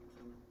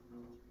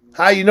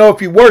 How you know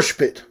if you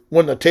worship it?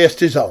 When the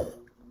test is on.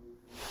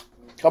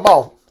 Come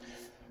on.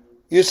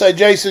 You say,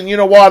 Jason, you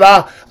know what?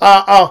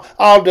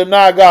 I'll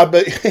deny God.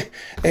 But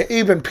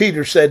even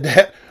Peter said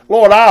that.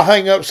 Lord, I'll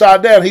hang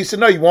upside down. He said,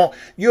 no, you won't.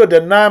 You'll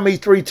deny me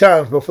 3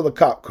 times before the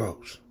cock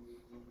crows.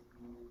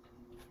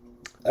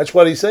 That's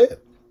what he said.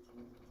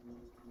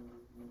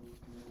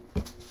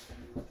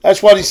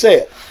 That's what he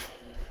said.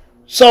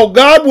 So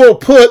God will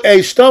put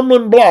a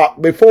stumbling block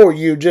before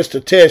you just to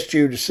test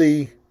you to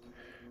see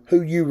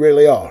who you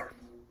really are.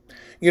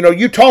 You know,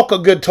 you talk a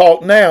good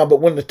talk now,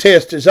 but when the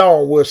test is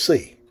on, we'll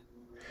see.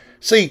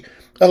 See,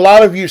 a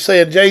lot of you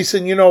saying,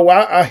 Jason, you know,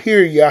 I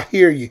hear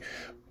you.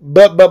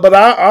 But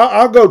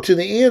I'll go to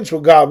the ends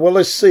with God. Well,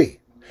 let's see.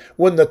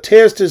 When the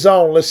test is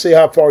on, let's see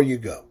how far you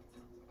go.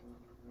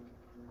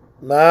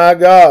 My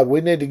God,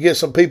 we need to get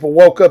some people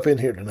woke up in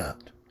here tonight.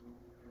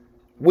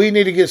 We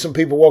need to get some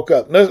people woke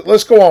up.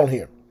 Let's go on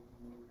here.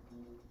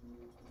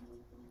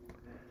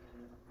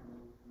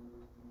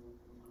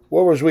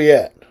 Where was we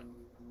at?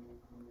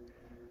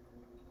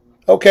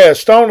 Okay, a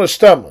stone is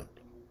stumbling.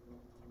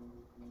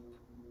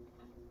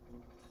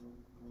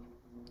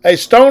 A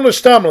stone is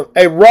stumbling,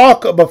 a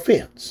rock of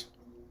offense.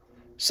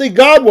 See,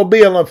 God will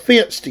be an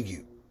offense to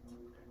you.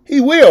 He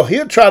will.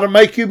 He'll try to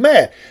make you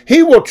mad.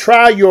 He will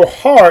try your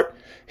heart.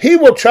 He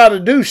will try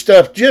to do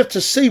stuff just to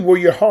see where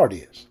your heart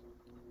is.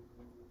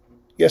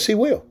 Yes, he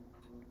will.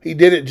 He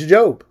did it to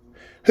Job.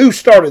 Who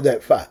started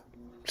that fight?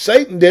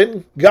 Satan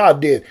didn't. God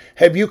did.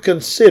 Have you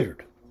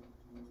considered?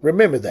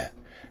 Remember that.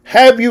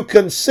 Have you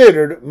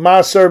considered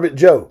my servant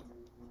Job?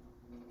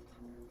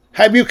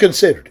 Have you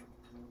considered it?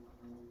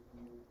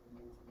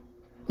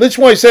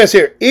 Listen what he says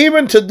here.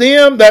 Even to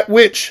them that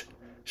which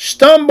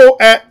stumble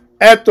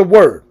at the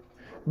word,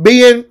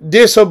 being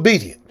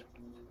disobedient.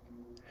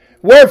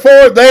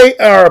 Wherefore they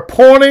are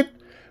appointed,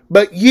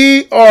 but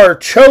ye are a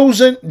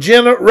chosen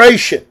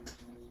generation.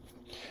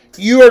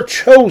 You are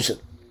chosen.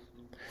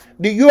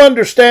 Do you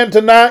understand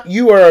tonight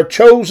you are a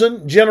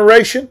chosen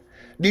generation?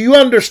 Do you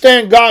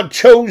understand God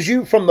chose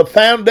you from the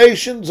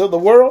foundations of the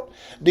world?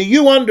 Do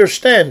you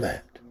understand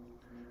that?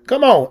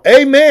 Come on.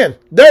 Amen.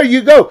 There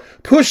you go.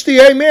 Push the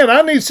amen.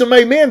 I need some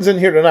amens in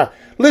here tonight.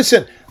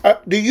 Listen,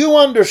 do you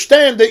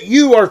understand that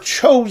you are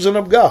chosen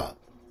of God?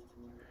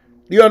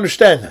 Do you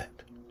understand that?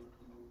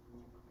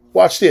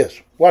 Watch this.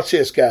 Watch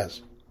this,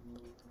 guys.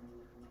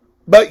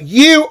 But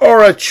you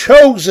are a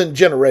chosen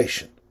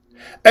generation,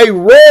 a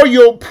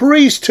royal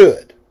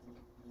priesthood,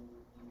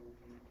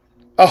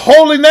 a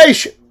holy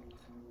nation,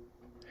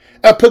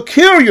 a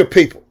peculiar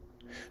people.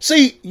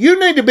 See, you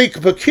need to be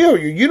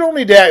peculiar. You don't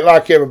need to act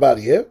like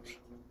everybody else.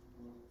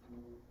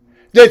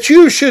 That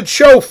you should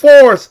show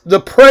forth the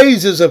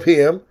praises of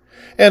him,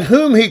 and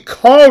whom he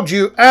called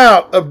you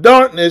out of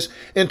darkness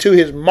into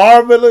his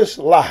marvelous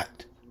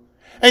light.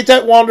 Ain't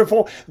that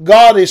wonderful?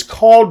 God has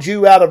called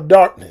you out of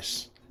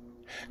darkness.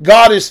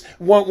 God is,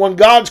 when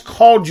God's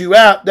called you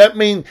out, that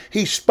means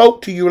he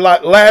spoke to you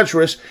like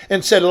Lazarus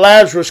and said,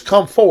 Lazarus,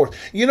 come forth.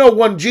 You know,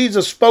 when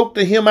Jesus spoke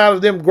to him out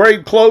of them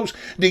grave clothes,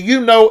 do you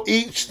know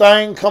each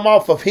thing come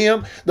off of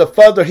him? The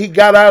further he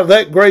got out of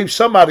that grave,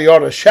 somebody ought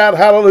to shout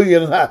hallelujah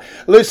tonight.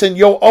 Listen,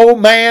 your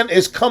old man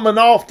is coming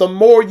off the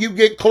more you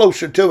get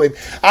closer to him.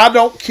 I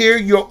don't care.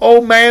 Your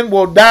old man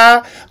will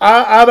die.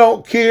 I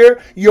don't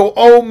care. Your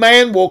old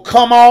man will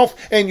come off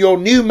and your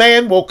new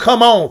man will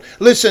come on.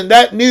 Listen,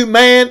 that new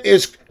man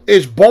is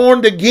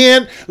born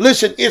again.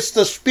 Listen, it's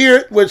the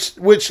Spirit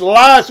which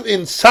lies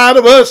inside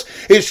of us.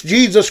 It's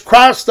Jesus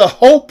Christ, the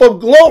hope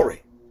of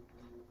glory.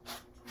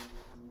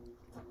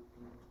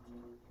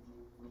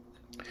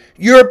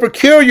 You're a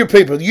peculiar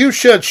people. You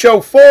should show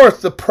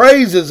forth the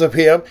praises of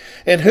him,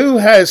 and who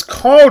has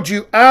called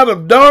you out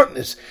of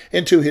darkness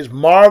into his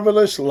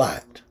marvelous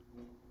light.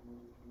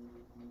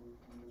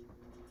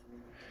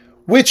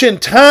 Which in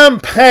time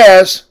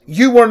past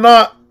you were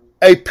not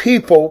a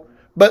people,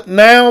 but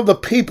now the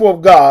people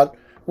of God,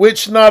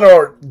 which not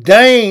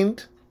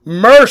ordained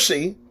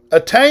mercy,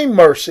 attain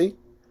mercy,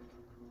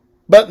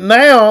 but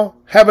now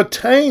have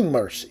attained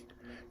mercy.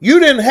 You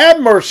didn't have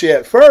mercy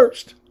at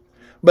first,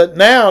 but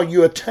now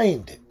you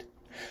attained it.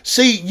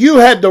 See, you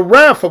had the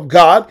wrath of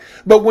God,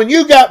 but when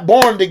you got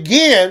born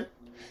again,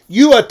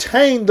 you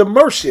attained the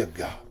mercy of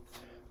God.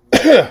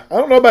 I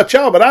don't know about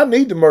y'all, but I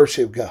need the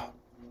mercy of God.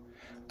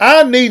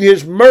 I need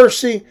his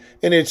mercy,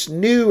 and it's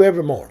new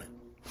every morning.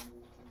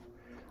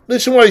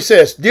 Listen what he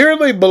says.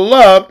 Dearly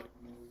beloved,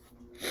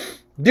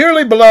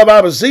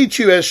 I beseech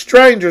you as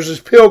strangers, as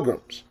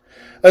pilgrims,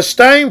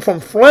 abstain from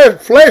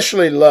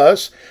fleshly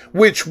lusts,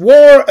 which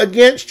war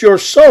against your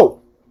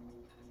soul.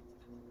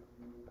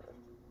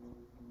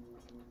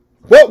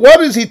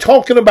 What is he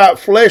talking about,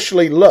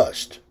 fleshly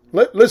lust?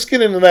 Let's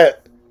get into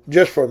that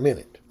just for a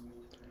minute.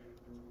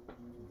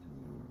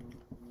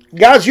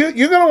 Guys, you're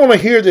going to want to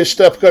hear this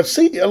stuff because,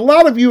 see, a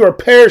lot of you are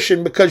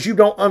perishing because you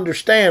don't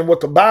understand what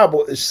the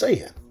Bible is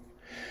saying.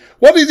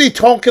 What is he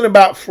talking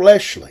about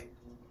fleshly?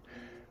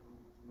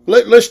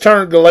 Let's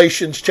turn to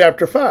Galatians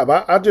chapter 5.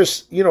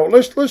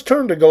 Let's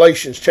turn to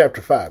Galatians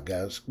chapter 5,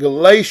 guys.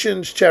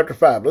 Galatians chapter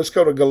 5. Let's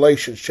go to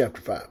Galatians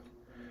chapter 5.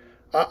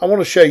 I want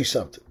to show you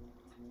something.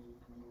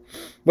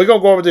 We're going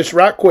to go over this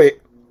right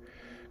quick.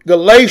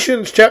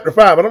 Galatians chapter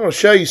 5. And I'm going to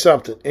show you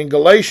something in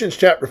Galatians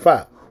chapter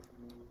 5.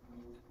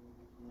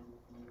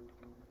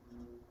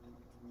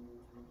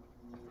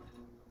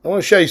 I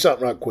want to show you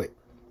something right quick.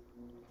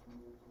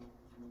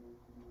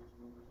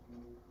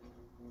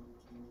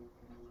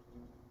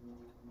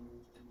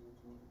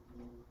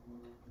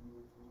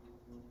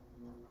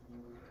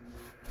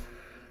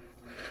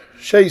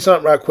 Show you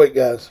something right quick,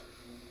 guys.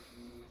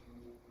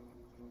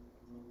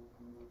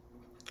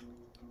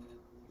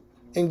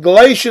 In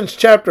Galatians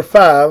chapter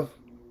 5,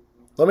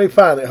 let me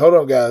find it. Hold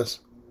on, guys.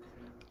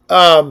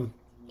 I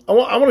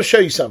want to show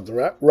you something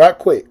right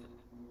quick.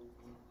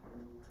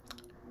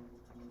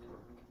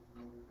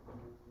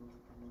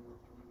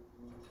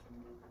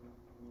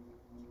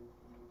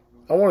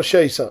 I want to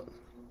show you something.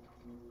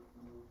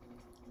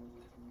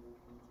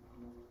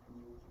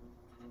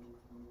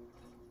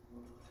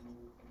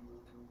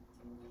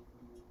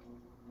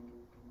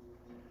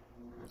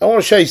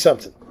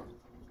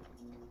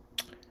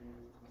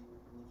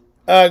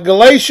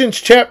 Galatians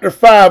chapter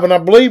 5, and I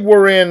believe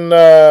we're in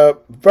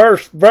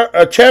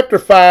chapter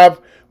 5.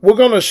 We're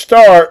going to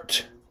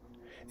start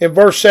in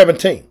verse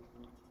 17.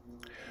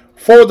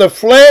 For the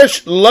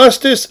flesh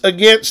lusteth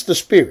against the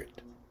spirit.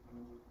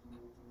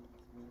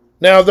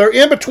 Now, they're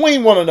in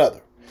between one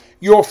another.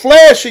 Your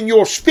flesh and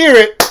your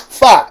spirit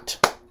fight.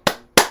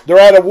 They're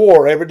at a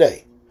war every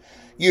day.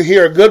 You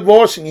hear a good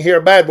voice and you hear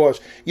a bad voice.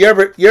 You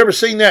ever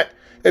seen that?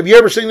 Have you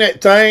ever seen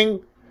that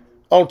thing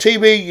on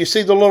TV? You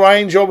see the little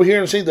angel over here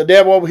and see the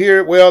devil over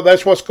here. Well,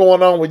 that's what's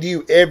going on with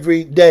you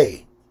every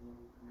day.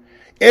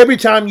 Every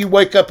time you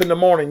wake up in the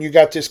morning, you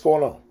got this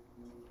going on.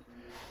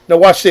 Now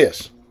watch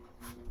this.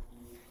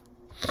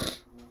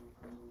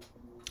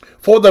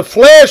 For the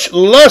flesh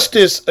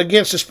lusteth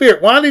against the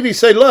spirit. Why did he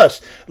say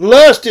lust?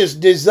 Lust is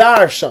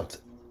desire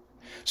something.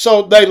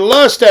 So they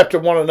lust after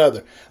one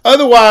another.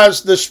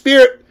 Otherwise, the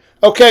spirit,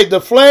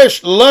 the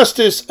flesh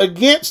lusteth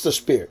against the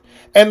spirit,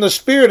 and the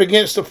spirit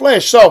against the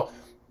flesh. So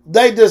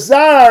they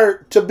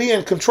desire to be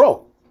in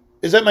control.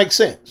 Does that make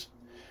sense?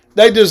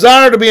 They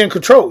desire to be in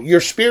control.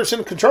 Your spirit's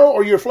in control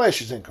or your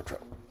flesh is in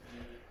control.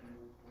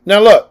 Now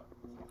look,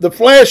 the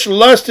flesh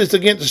lusteth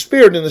against the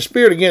spirit and the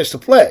spirit against the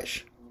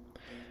flesh.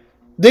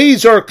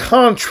 These are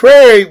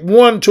contrary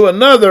one to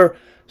another,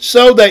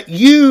 so that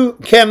you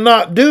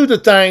cannot do the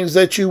things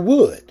that you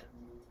would.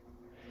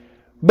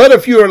 But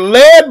if you are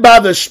led by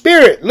the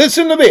Spirit,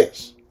 listen to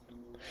this.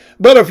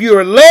 But if you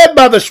are led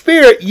by the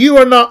Spirit, you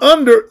are not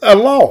under a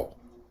law.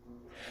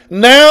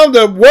 Now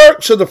the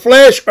works of the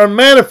flesh are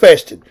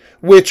manifested,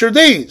 which are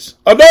these: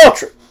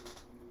 adultery.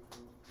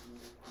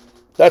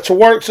 That's the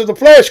works of the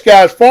flesh,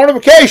 guys.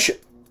 Fornication,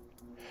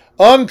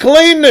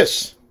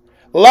 uncleanness,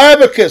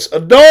 lavicus,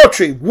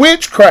 adultery,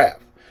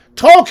 witchcraft.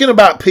 Talking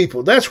about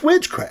people, that's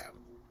witchcraft.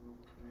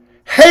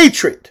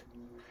 Hatred.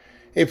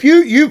 If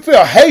you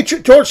feel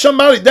hatred towards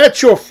somebody,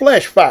 that's your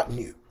flesh fighting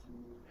you.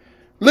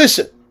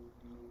 Listen.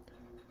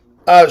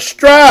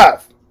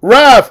 Strife,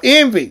 rife,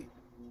 envy,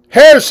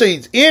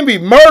 heresies, envy,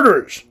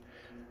 murderers.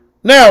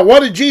 Now,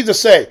 what did Jesus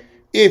say?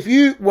 If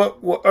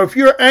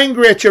you're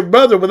angry at your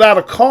brother without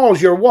a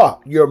cause, you're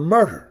what? You're a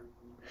murderer.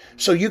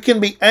 So you can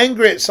be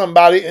angry at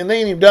somebody and they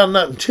ain't even done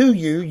nothing to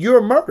you. You're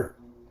a murderer.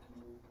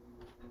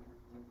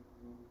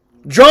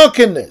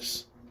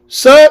 Drunkenness.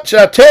 Such,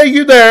 I tell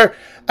you there,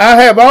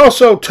 I have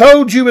also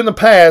told you in the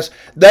past,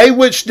 they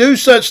which do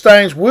such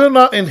things will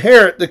not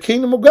inherit the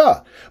kingdom of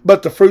God.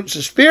 But the fruits of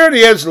the Spirit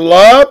is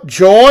love,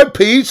 joy,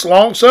 peace,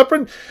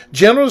 long-suffering,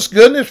 gentleness,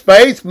 goodness,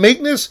 faith,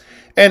 meekness,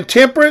 and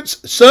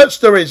temperance. Such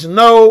there is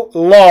no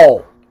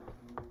law.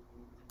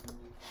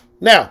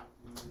 Now,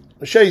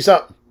 I'll show you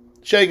something.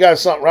 Show you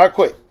guys something right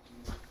quick.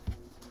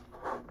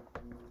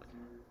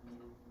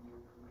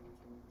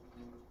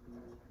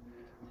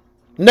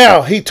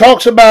 Now, he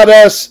talks about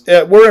us.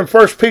 We're in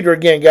 1 Peter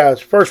again, guys.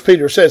 1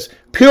 Peter says,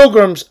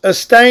 pilgrims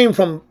abstain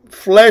from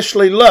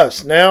fleshly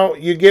lust. Now,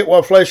 you get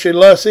what fleshly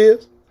lust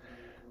is?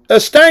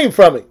 Abstain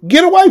from it.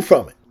 Get away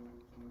from it.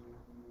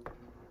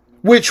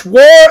 which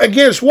war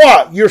against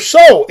what? Your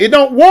soul. It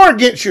don't war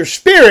against your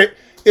spirit.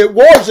 It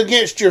wars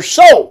against your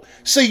soul.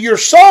 See, your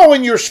soul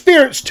and your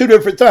spirit's two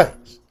different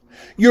things.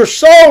 Your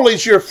soul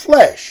is your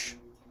flesh.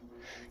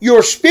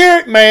 Your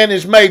spirit man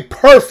is made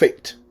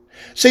perfect.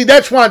 See,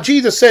 that's why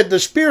Jesus said the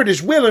spirit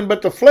is willing,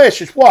 but the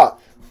flesh is what?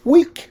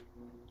 Weak.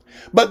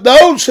 But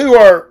those who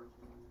are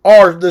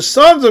the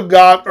sons of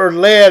God are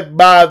led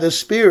by the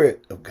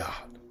Spirit of God.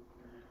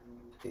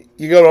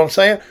 You get what I'm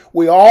saying?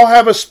 We all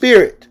have a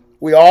spirit.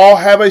 We all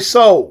have a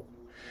soul.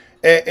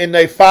 And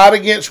they fight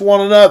against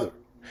one another.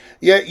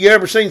 You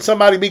ever seen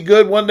somebody be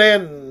good one day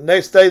and the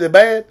next day they're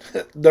bad?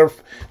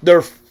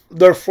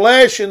 Their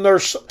flesh and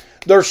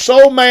their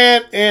soul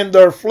man and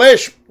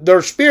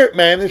their spirit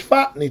man is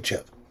fighting each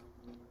other.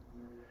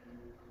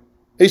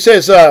 He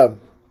says,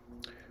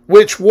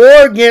 which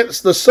war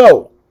against the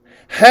soul,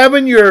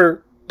 having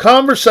your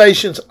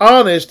conversations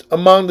honest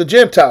among the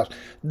Gentiles,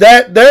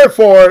 that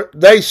therefore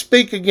they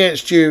speak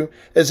against you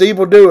as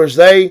evildoers.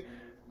 They,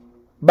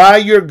 by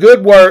your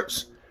good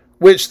works,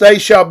 which they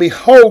shall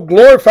behold,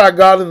 glorify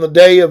God in the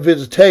day of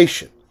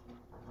visitation.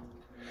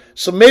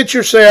 Submit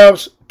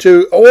yourselves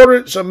to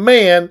orders of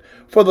man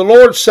for the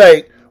Lord's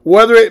sake,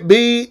 whether it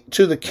be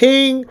to the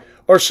king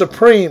or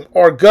supreme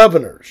or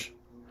governors,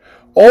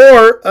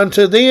 or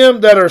unto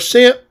them that are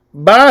sent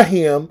by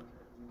him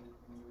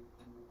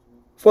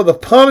for the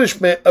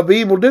punishment of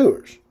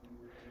evildoers,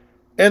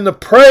 and the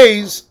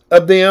praise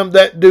of them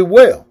that do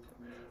well.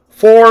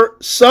 For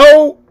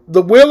so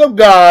the will of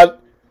God,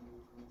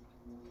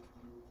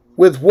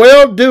 with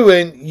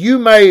well-doing, you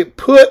may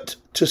put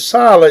to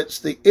silence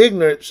the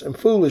ignorance and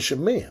foolish of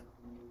men.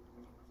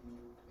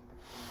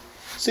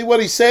 See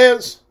what he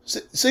says?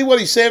 See what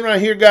he's saying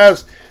right here,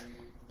 guys?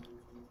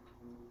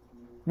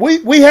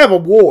 We have a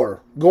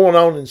war going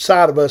on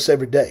inside of us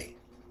every day.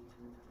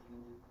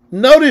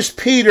 Notice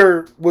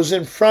Peter was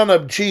in front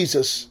of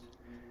Jesus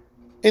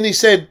and he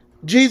said,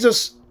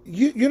 Jesus,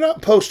 you're not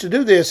supposed to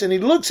do this. And he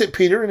looks at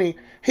Peter and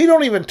he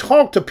don't even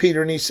talk to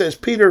Peter. And he says,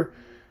 Peter,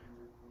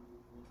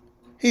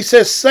 he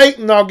says,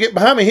 Satan, I'll get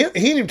behind me. He ain't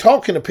even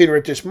talking to Peter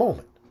at this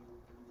moment.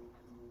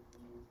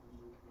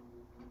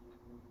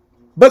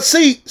 But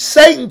see,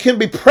 Satan can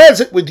be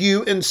present with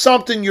you in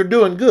something you're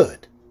doing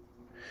good.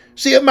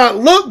 See, it might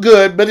look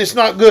good, but it's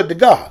not good to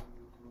God.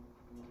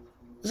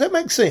 Does that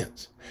make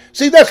sense?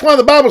 See, that's why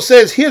the Bible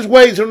says his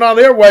ways are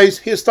not our ways,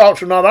 his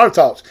thoughts are not our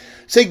thoughts.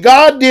 See,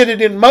 God did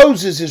it in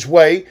Moses'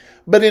 way,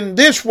 but in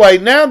this way,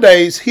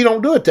 nowadays, he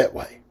don't do it that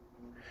way.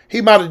 He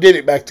might have did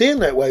it back then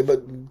that way,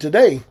 but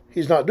today,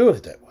 he's not doing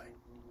it that way.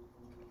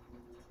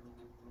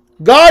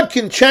 God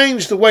can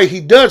change the way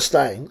he does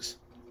things.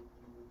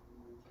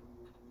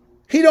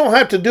 He don't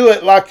have to do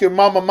it like your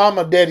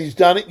mama, daddy's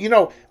done it. You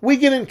know, we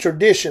get in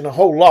tradition a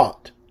whole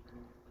lot.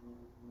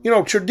 You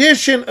know,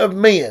 tradition of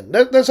men.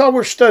 That's all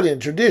we're studying,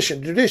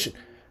 tradition.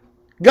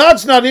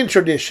 God's not in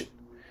tradition.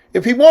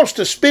 If he wants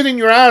to spit in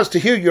your eyes to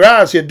heal your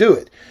eyes, he'll do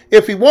it.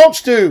 If he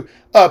wants to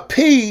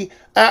pee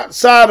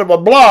outside of a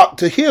block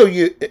to heal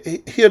you,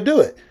 he'll do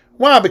it.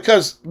 Why?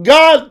 Because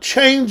God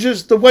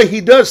changes the way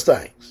he does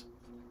things.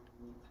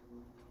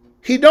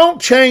 He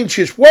don't change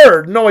his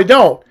word. No, he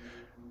don't.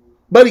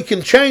 But he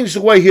can change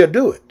the way he'll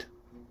do it.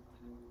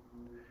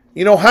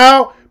 You know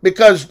how?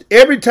 Because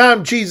every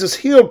time Jesus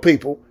healed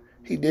people,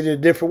 he did it a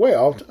different way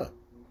all the time.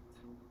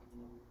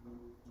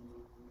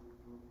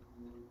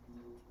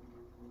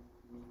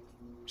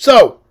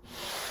 So,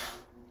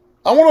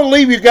 I want to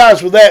leave you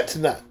guys with that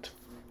tonight.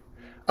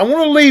 I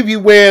want to leave you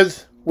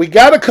with, we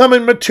got to come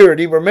in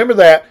maturity. Remember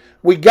that.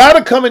 We got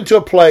to come into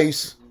a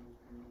place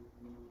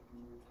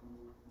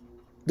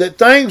that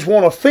things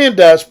won't offend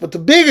us. But the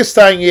biggest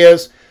thing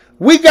is,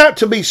 we got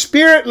to be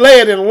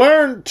spirit-led and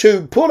learn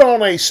to put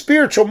on a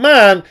spiritual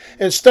mind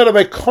instead of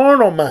a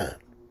carnal mind.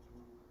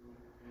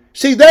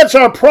 See, that's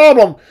our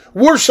problem.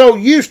 We're so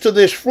used to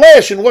this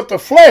flesh and what the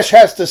flesh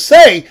has to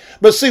say.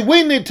 But see,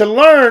 we need to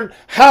learn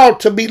how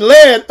to be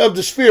led of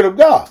the Spirit of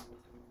God.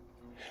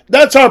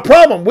 That's our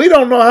problem. We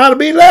don't know how to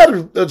be led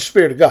of the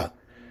Spirit of God.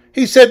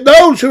 He said,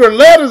 those who are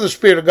led of the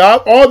Spirit of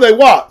God, are they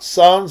what?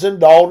 Sons and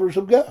daughters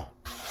of God.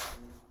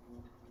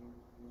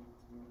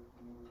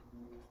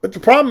 But the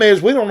problem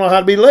is we don't know how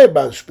to be led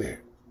by the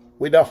Spirit.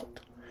 We don't.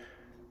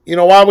 You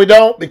know why we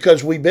don't?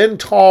 Because we've been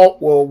taught,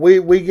 well, we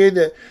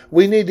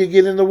need to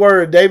get in the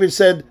Word. David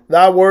said,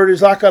 thy word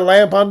is like a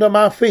lamp under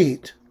my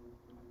feet.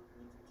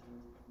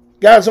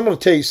 Guys, I'm going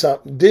to tell you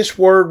something. This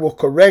word will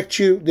correct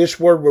you. This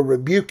word will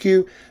rebuke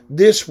you.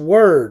 This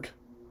word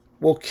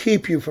will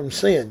keep you from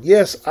sin.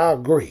 Yes, I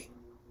agree.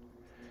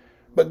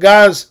 But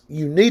guys,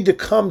 you need to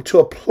come to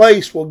a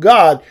place with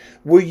God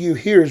where you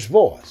hear his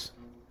voice.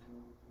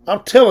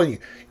 I'm telling you,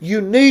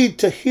 you need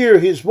to hear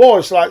his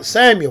voice like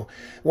Samuel.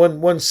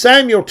 When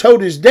Samuel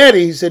told his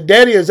daddy, he said,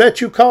 Daddy, is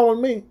that you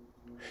calling me?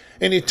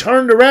 And he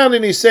turned around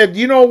and he said,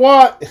 you know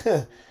what?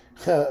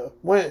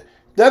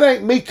 That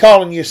ain't me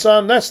calling you,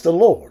 son. That's the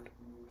Lord.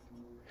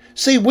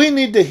 See, we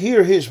need to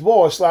hear his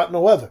voice like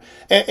no other.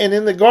 And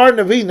in the Garden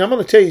of Eden, I'm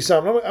going to tell you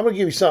something. I'm going to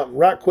give you something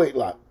right quick.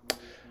 Like,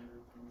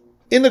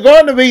 In the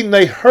Garden of Eden,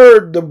 they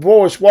heard the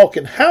voice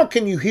walking. How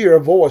can you hear a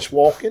voice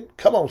walking?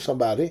 Come on,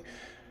 somebody.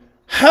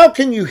 How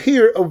can you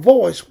hear a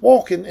voice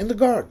walking in the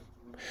garden?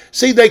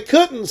 See, they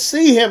couldn't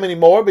see him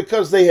anymore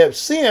because they have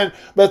sinned,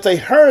 but they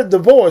heard the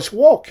voice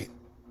walking.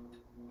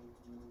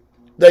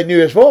 They knew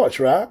his voice,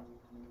 right?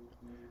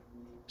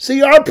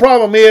 See, our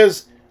problem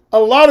is a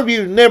lot of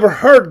you never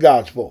heard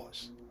God's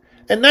voice.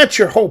 And that's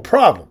your whole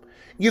problem.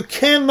 You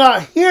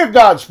cannot hear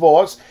God's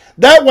voice.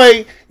 That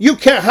way, you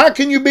can't. How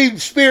can you be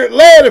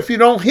Spirit-led if you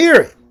don't hear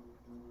it?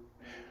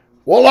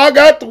 Well, I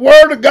got the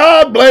Word of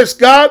God, bless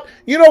God.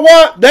 You know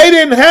what? They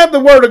didn't have the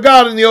Word of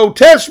God in the Old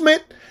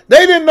Testament.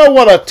 They didn't know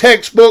what a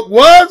textbook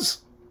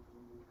was.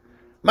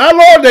 My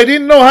Lord, they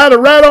didn't know how to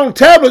write on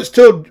tablets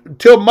till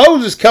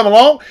Moses come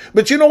along.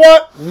 But you know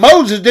what?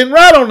 Moses didn't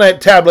write on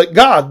that tablet.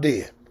 God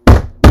did.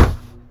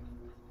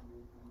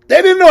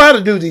 They didn't know how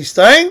to do these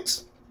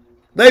things.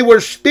 They were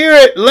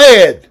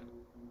Spirit-led.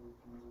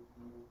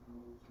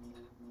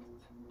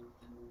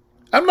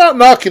 I'm not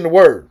knocking the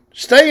Word.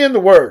 Stay in the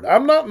Word.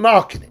 I'm not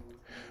knocking it.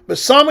 But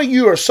some of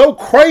you are so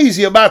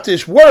crazy about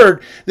this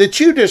Word that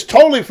you just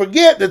totally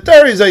forget that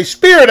there is a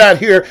Spirit out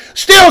here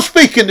still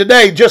speaking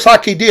today just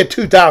like he did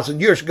 2,000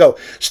 years ago.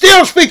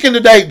 Still speaking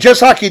today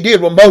just like he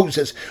did with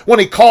Moses. When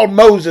he called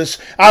Moses,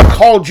 I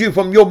called you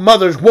from your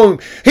mother's womb.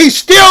 He's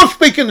still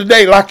speaking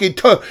today like he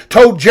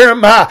told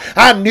Jeremiah,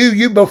 I knew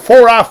you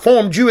before I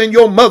formed you in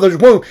your mother's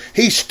womb.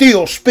 He's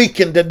still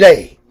speaking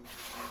today.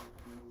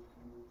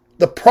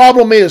 The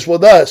problem is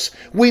with us,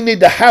 we need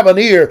to have an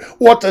ear.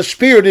 What the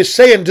Spirit is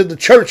saying to the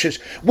churches,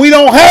 we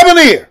don't have an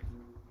ear.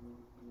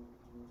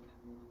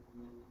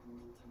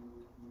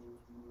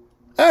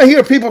 I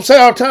hear people say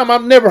all the time,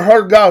 I've never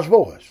heard God's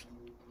voice.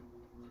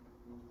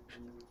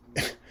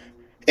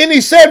 And he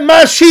said,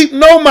 my sheep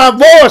know my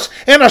voice,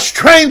 and a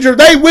stranger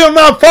they will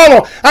not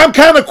follow. I'm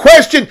kind of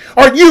questioning,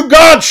 are you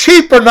God's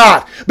sheep or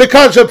not?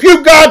 Because if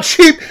you're God's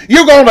sheep,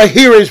 you're going to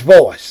hear his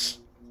voice.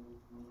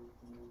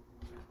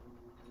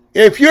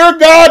 If you're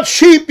God's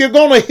sheep, you're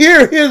going to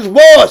hear his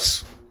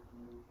voice.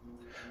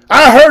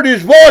 I heard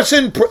his voice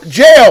in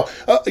jail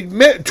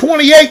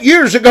 28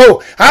 years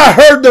ago. I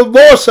heard the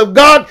voice of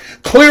God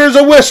clear as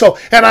a whistle,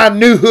 and I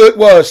knew who it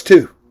was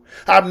too.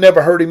 I've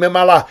never heard him in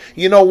my life.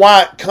 You know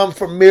why it come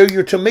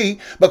familiar to me?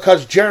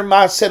 Because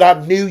Jeremiah said, I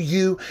knew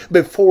you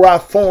before I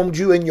formed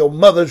you in your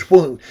mother's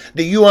womb.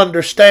 Do you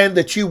understand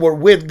that you were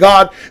with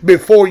God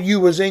before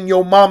you was in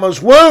your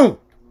mama's womb?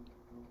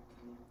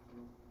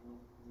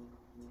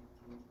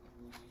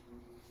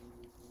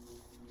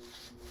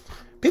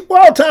 People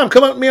all the time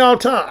come up to me all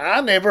the time. I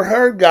never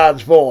heard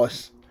God's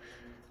voice.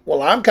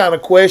 Well, I'm kind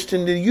of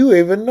questioning, do you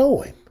even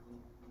know him?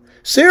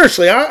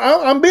 Seriously,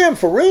 I'm being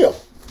for real.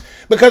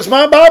 Because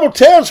my Bible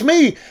tells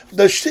me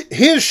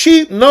his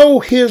sheep know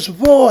his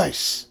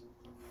voice.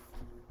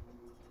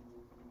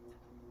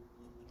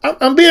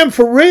 I'm being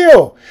for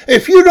real.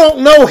 If you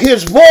don't know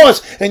his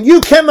voice and you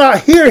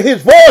cannot hear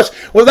his voice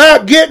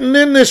without getting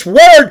in this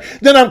word,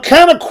 then I'm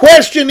kind of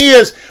questioning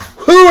is,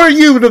 who are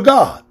you to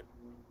God?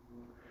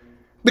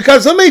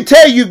 Because let me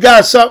tell you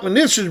guys something.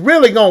 This is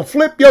really going to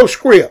flip your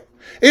script.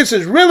 This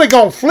is really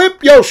going to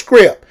flip your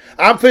script.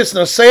 I'm fixing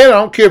to say it. I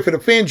don't care if it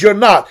offends you or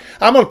not.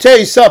 I'm going to tell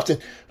you something.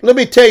 Let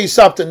me tell you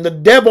something. The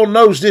devil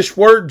knows this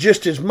word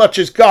just as much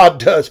as God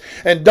does.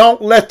 And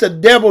don't let the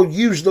devil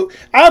use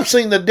I've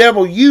seen the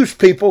devil use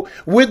people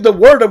with the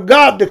word of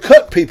God to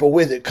cut people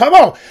with it. Come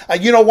on.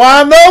 You know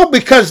why I know?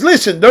 Because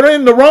listen, they're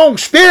in the wrong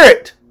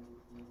spirit.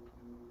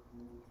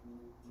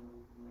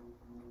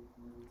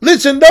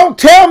 Listen, don't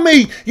tell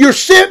me you're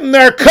sitting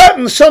there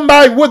cutting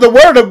somebody with the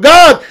word of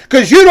God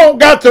because you don't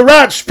got the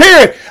right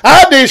spirit.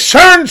 I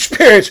discern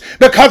spirits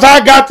because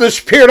I got the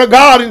Spirit of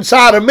God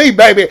inside of me,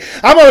 baby.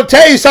 I'm going to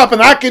tell you something.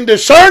 I can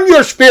discern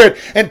your spirit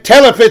and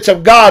tell if it's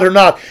of God or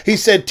not. He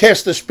said,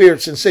 test the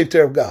spirits and see if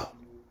they're of God.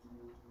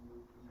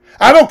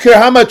 I don't care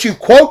how much you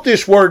quote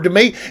this word to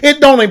me. It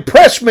don't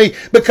impress me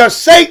because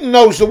Satan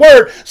knows the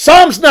word.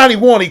 Psalms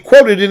 91, he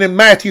quoted it in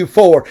Matthew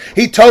 4.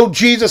 He told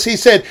Jesus, he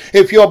said,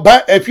 if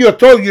you'll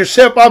throw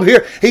yourself up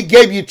here, he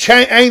gave you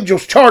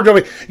angels charge over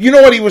you. You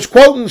know what he was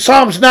quoting?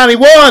 Psalms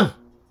 91.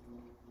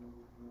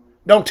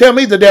 Don't tell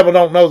me the devil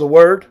don't know the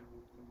word.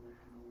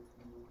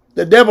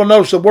 The devil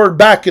knows the word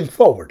back and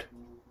forward.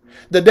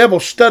 The devil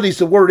studies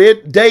the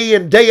word day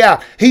in, day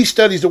out. He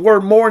studies the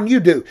word more than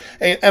you do.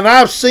 And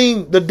I've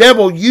seen the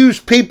devil use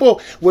people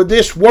with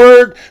this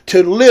word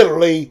to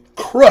literally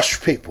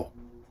crush people.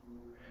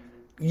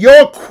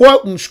 Your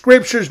quoting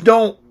scriptures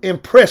don't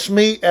impress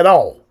me at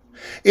all.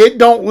 It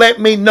don't let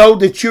me know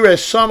that you're a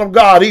son of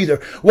God either.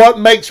 What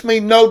makes me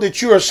know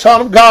that you're a son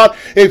of God?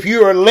 If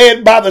you are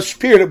led by the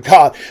Spirit of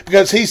God.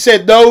 Because he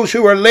said those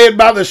who are led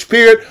by the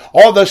Spirit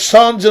are the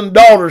sons and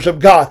daughters of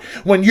God.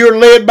 When you're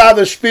led by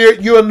the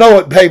Spirit, you'll know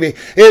it, baby.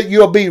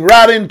 You'll be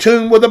right in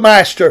tune with the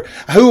Master.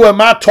 Who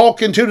am I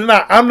talking to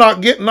tonight? I'm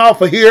not getting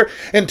off of here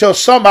until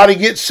somebody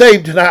gets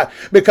saved tonight.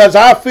 Because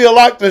I feel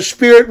like the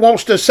Spirit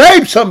wants to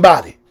save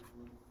somebody.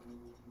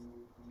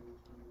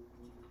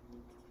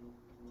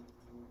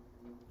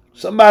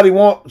 Somebody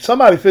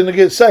finna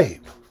get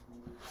saved.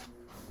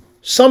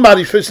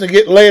 Somebody's fixing to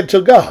get led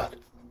to God.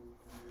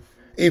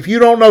 If you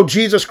don't know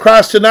Jesus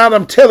Christ tonight,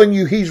 I'm telling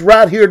you, He's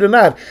right here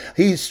tonight.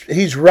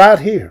 He's right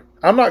here.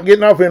 I'm not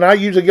getting off here, and I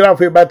usually get off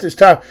here about this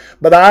time,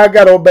 but I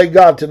got to obey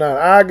God tonight.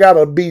 I got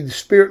to be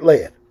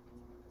Spirit-led.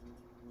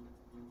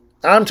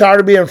 I'm tired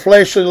of being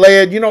fleshly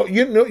led. You know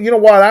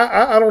what?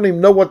 I don't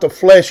even know what the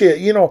flesh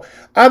is.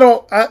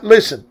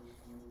 Listen.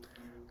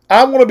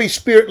 I want to be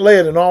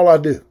Spirit-led in all I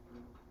do.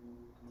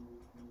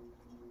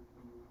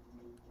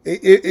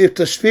 If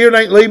the Spirit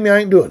ain't leading me, I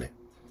ain't doing it.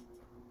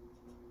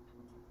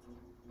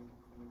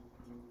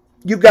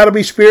 You've got to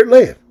be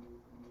Spirit-led.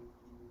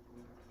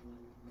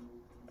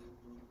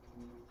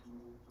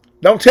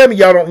 Don't tell me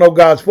y'all don't know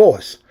God's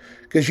voice,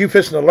 because you're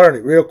fixing to learn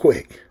it real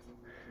quick.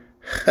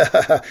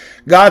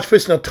 God's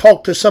fixing to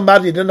talk to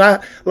somebody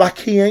tonight like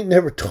He ain't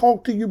never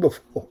talked to you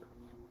before.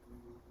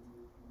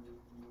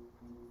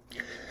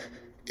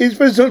 He's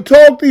fixing to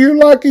talk to you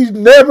like He's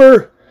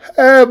never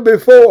have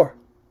before.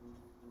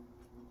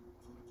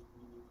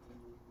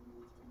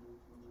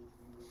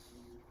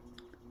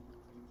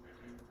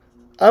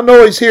 I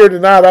know He's here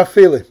tonight. I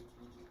feel Him.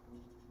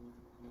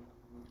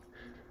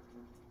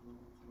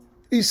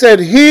 He said,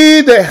 he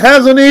that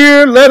has an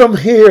ear, let him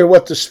hear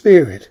what the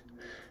Spirit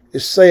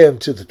is saying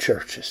to the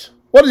churches.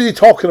 What is He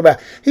talking about?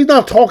 He's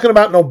not talking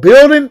about no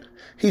building.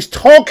 He's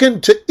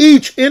talking to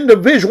each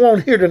individual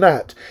on here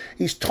tonight.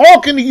 He's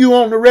talking to you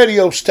on the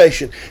radio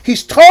station.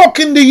 He's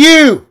talking to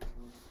you.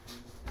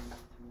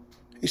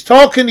 He's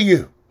talking to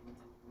you.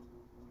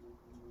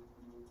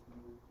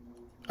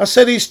 I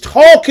said He's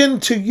talking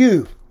to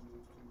you.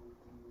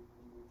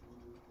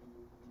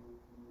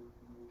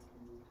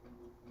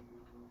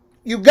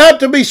 You've got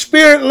to be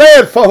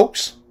Spirit-led,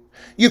 folks.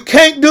 You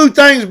can't do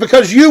things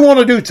because you want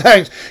to do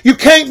things. You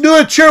can't do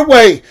it your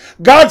way.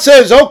 God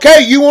says,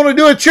 okay, you want to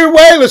do it your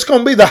way? It's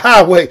going to be the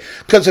highway.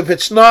 Because if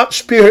it's not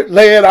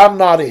Spirit-led, I'm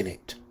not in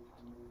it.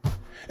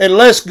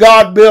 Unless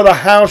God built a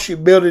house, you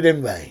build it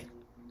in vain.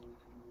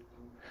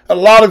 A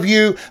lot of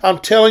you, I'm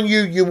telling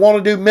you, you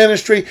want to do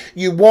ministry.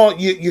 You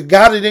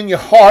got it in your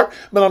heart.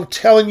 But I'm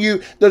telling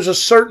you, there's a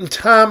certain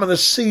time and a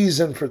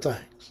season for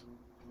things.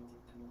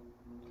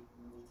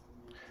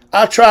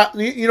 I tried,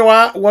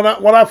 when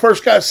I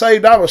first got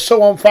saved, I was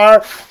so on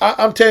fire.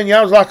 I'm telling you,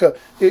 I was like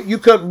you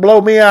couldn't blow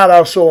me out. I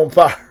was so on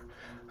fire.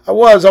 I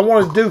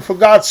wanted to do for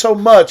God so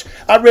much.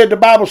 I read the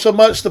Bible so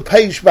much, the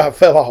page about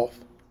fell off.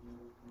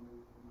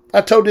 I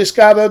told this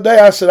guy the other day,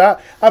 I said,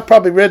 I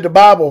probably read the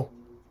Bible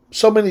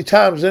so many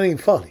times, it ain't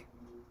funny.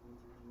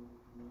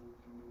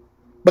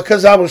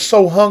 Because I was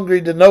so hungry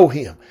to know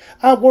Him.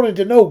 I wanted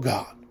to know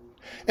God.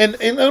 And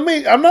I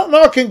mean, I'm not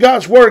knocking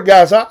God's Word,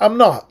 guys. I'm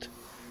not.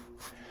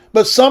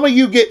 But some of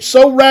you get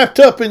so wrapped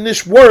up in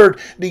this Word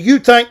that you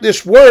think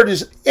this Word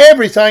is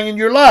everything in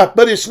your life.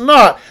 But it's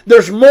not.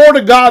 There's more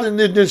to God than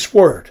this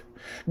Word.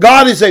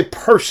 God is a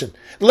person.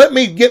 Let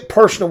me get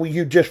personal with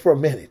you just for a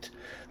minute.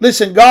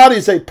 Listen, God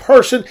is a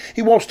person.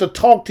 He wants to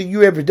talk to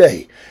you every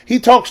day. He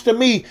talks to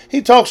me.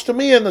 He talks to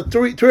me in the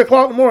 3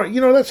 o'clock in the morning.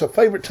 You know, that's a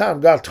favorite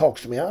time God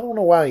talks to me. I don't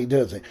know why He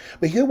does it.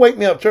 But He'll wake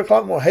me up 3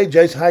 o'clock in the morning. Hey,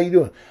 Jason, how you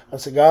doing? I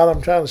said, God,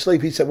 I'm trying to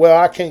sleep. He said, well,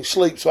 I can't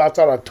sleep, so I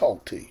thought I'd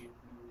talk to you.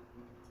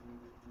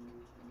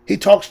 He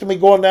talks to me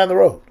going down the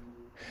road.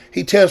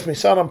 He tells me,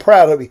 son, I'm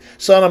proud of you.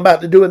 Son, I'm about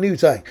to do a new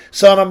thing.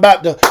 Son, I'm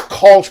about to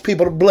cause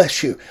people to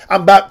bless you.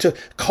 I'm about to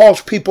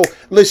cause people.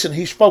 Listen,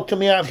 He spoke to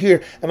me out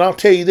here, and I'll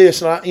tell you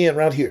this, and I'll end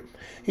right here.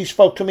 He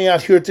spoke to me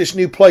out here at this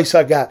new place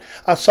I got.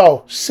 I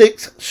saw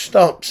 6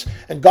 stumps,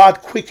 and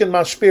God quickened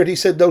my spirit. He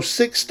said, those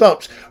 6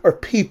 stumps are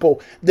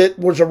people that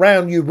was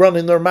around you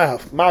running their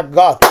mouth. My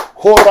God.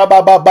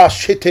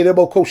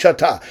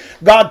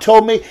 God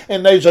told me,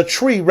 and there's a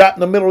tree right in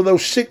the middle of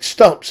those 6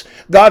 stumps.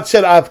 God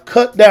said, I've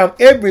cut down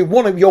every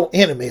one of your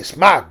enemies.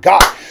 My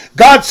God.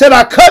 God said,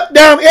 I cut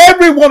down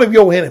every one of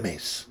your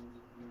enemies.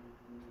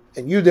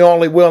 And you're the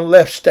only one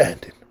left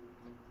standing.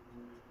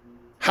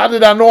 How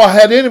did I know I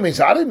had enemies?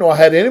 I didn't know I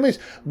had enemies,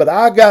 but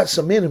I got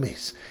some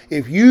enemies.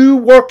 If you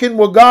working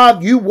with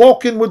God, you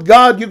walking with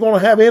God, you're going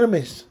to have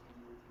enemies.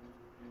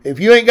 If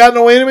you ain't got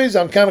no enemies,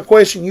 I'm kind of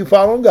questioning you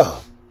following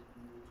God.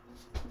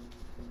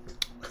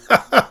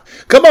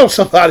 Come on,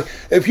 somebody.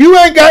 If you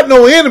ain't got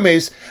no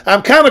enemies,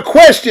 I'm kind of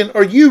questioning,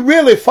 are you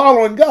really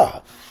following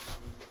God?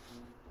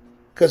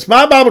 Because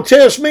my Bible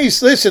tells me,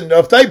 listen,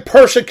 if they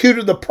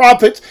persecuted the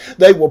prophets,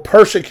 they will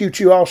persecute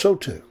you also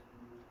too.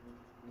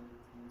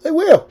 They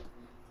will.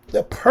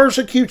 They'll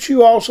persecute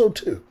you also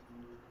too.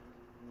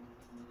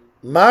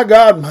 My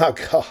God, my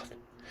God.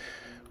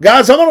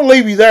 Guys, I'm going to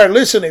leave you there.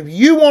 Listen, if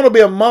you want to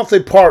be a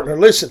monthly partner,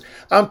 listen,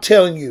 I'm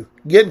telling you,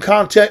 get in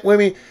contact with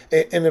me.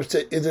 And if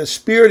the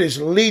Spirit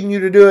is leading you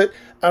to do it,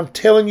 I'm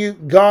telling you,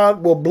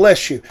 God will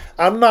bless you.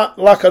 I'm not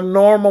like a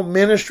normal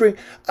ministry.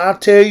 I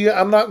tell you,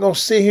 I'm not going to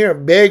sit here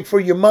and beg for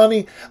your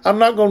money. I'm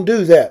not going to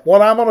do that.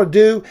 What I'm going to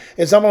do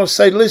is I'm going to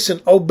say,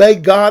 listen, obey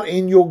God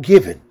in your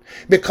giving.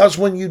 Because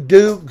when you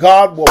do,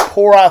 God will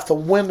pour out the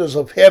windows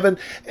of heaven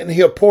and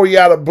He'll pour you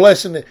out a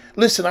blessing.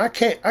 Listen, I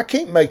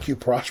can't make you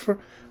prosper,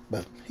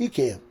 but He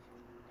can.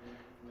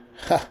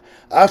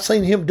 I've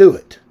seen Him do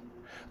it.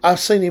 I've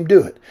seen him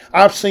do it.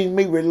 I've seen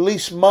me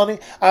release money.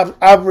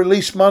 I've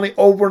released money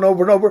over and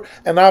over and over,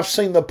 and I've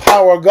seen the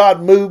power of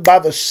God move by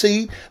the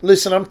seed.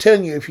 Listen, I'm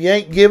telling you, if you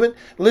ain't giving,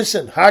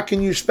 listen, how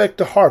can you expect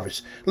to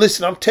harvest?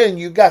 Listen, I'm telling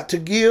you, you got to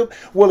give.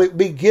 Will it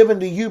be given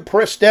to you,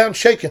 pressed down,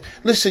 shaken?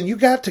 Listen, you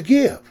got to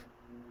give.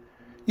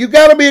 You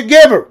got to be a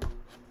giver.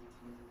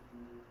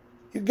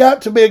 You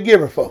got to be a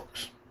giver,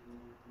 folks.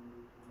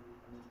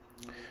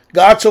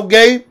 God so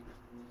gave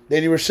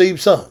that he received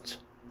sons.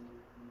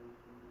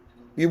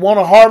 You want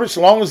to harvest,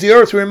 as long as the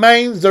earth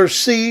remains, there's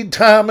seed,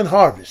 time, and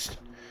harvest.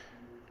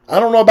 I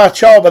don't know about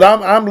y'all, but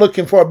I'm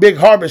looking for a big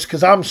harvest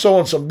because I'm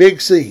sowing some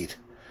big seed.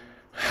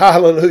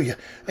 Hallelujah.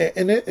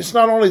 And it's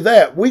not only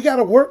that. We got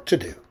a work to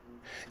do.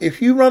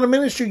 If you run a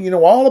ministry, you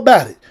know all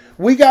about it.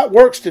 We got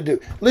works to do.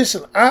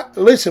 Listen,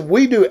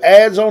 we do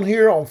ads on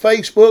here on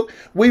Facebook.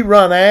 We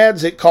run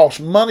ads. It costs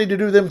money to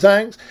do them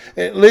things.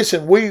 And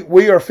listen,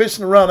 we are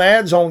fixing to run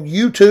ads on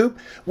YouTube.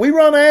 We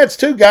run ads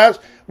too, guys.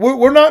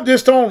 We're not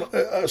just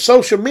on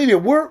social media.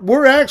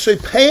 We're actually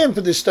paying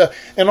for this stuff.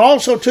 And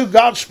also, too,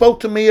 God spoke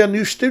to me a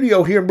new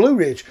studio here in Blue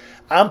Ridge.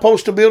 I'm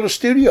supposed to build a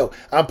studio.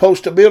 I'm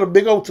supposed to build a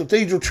big old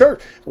cathedral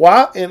church.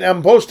 Why? And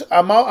I'm supposed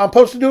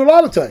to do a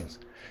lot of things.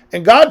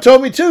 And God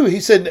told me too.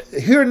 He said,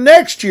 here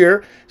next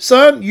year,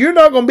 son, you're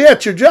not going to be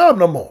at your job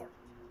no more.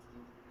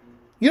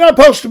 You're not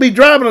supposed to be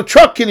driving a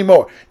truck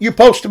anymore. You're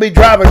supposed to be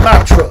driving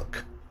my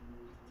truck.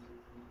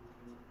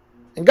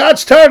 And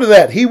God's tired of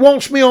that. He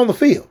wants me on the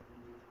field.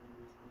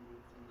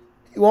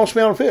 He wants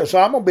me on the field, so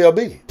I'm going to be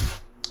obedient.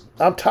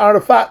 I'm tired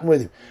of fighting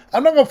with him.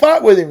 I'm not going to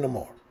fight with him no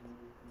more.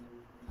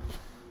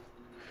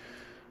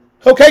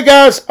 Okay,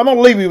 guys, I'm going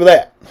to leave you with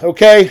that.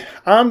 Okay?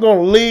 I'm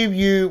going to leave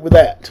you with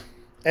that.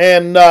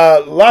 And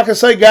like I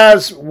say,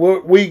 guys,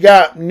 we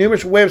got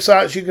numerous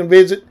websites you can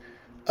visit.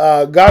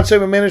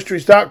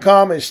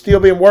 GodSavingMinistries.com is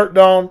still being worked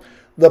on.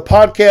 The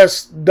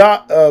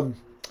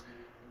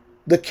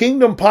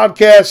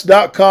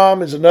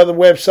KingdomPodcast.com is another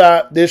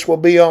website. This will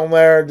be on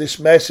there, this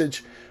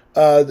message.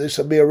 This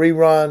will be a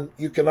rerun.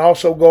 You can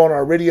also go on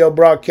our radio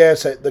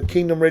broadcast at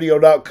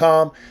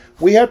thekingdomradio.com.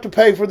 We have to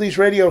pay for these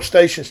radio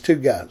stations too,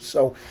 guys.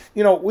 So,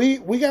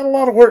 we got a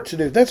lot of work to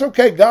do. That's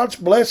okay. God's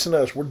blessing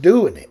us. We're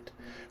doing it.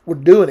 We're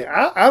doing it.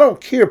 I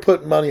don't care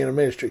putting money in a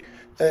ministry.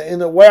 In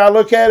the way I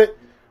look at it,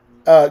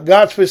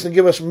 God's fixing to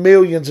give us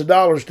millions of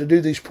dollars to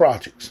do these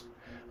projects.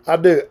 I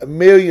do.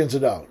 Millions of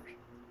dollars.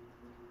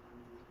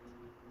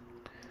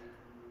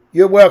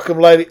 You're welcome,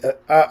 lady.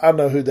 I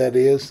know who that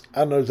is.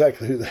 I know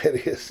exactly who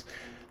that is.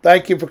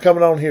 Thank you for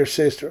coming on here,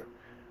 sister.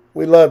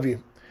 We love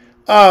you.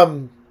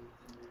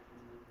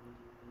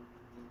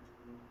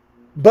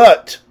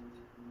 But,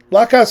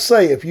 like I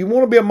say, if you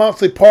want to be a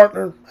monthly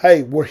partner,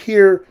 hey, we're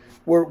here.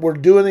 We're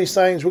doing these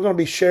things. We're going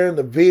to be sharing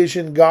the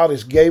vision God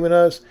has given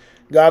us.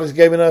 God has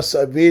given us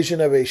a vision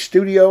of a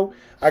studio.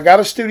 I got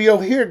a studio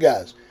here,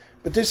 guys.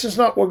 But this is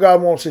not where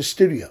God wants his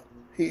studio.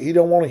 He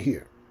don't want it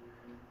here.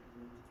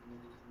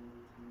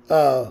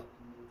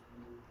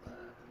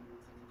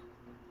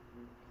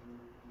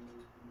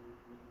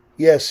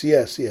 Yes. He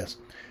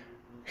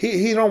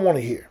don't want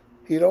to hear.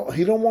 He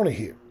don't want to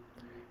hear.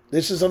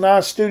 This is a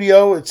nice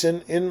studio. It's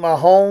in my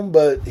home,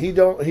 but he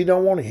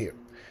don't want to hear.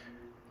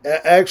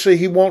 Actually,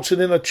 he wants it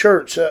in a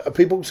church.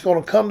 People's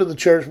going to come to the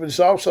church, but it's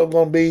also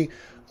going to be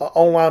an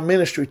online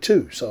ministry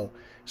too. So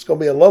it's going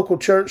to be a local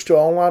church to an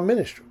online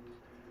ministry.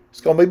 It's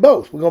going to be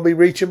both. We're going to be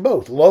reaching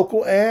both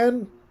local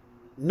and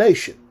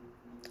nation.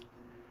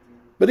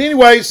 But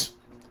anyways,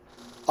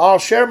 I'll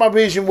share my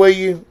vision with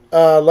you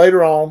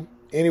later on.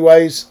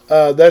 Anyways,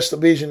 that's the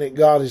vision that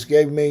God has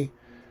gave me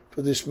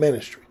for this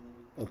ministry.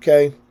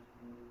 Okay.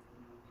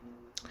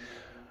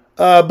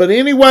 But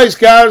anyways,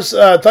 guys,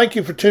 thank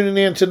you for tuning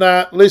in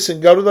tonight.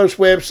 Listen, go to those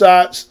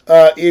websites.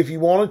 If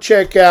you want to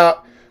check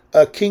out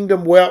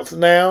Kingdom Wealth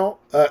Now,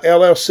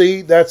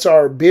 LLC, that's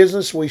our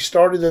business. We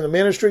started in the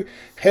ministry,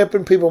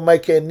 helping people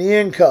make an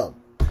income.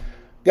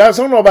 Guys,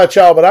 I don't know about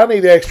y'all, but I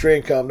need extra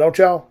income, don't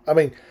y'all? I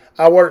mean,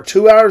 I work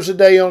 2 hours a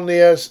day on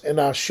this,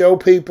 and I show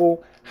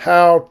people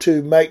how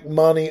to make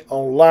money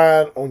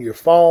online on your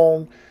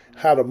phone,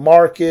 how to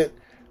market,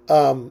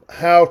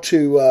 how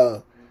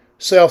to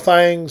sell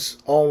things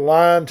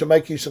online to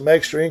make you some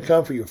extra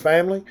income for your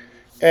family.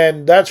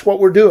 And that's what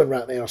we're doing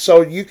right now.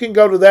 So you can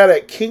go to that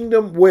at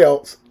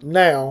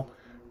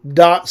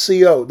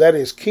kingdomwealthnow.co. That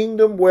is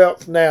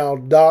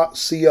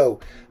kingdomwealthnow.co.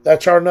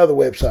 That's our another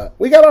website.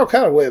 We got all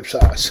kind of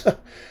websites.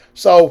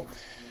 So,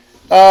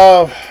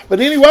 but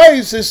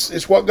anyways, this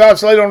is what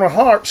God's laid on our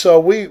heart. So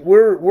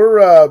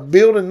we're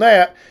building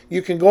that.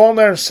 You can go on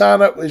there and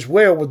sign up as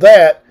well with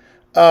that.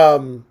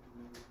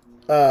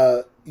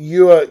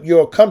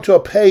 You'll come to a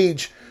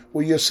page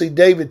where you'll see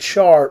David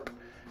Sharp,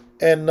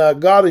 and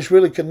God has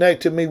really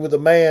connected me with a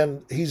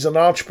man. He's an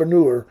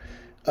entrepreneur.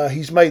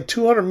 He's made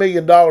 $200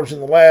 million in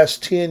the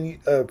last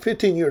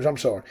 15 years.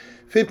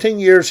 15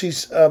 years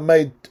he's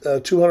made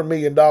 $200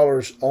 million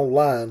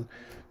online.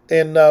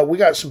 And we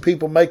got some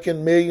people making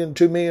 $1 million,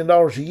 $2 million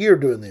a year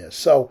doing this.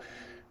 So,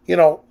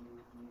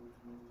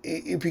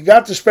 if you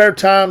got the spare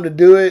time to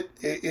do it,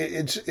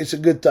 it's a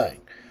good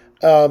thing.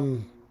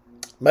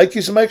 make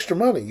you some extra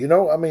money.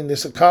 I mean,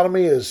 this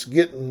economy it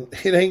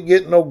ain't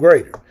getting no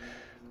greater.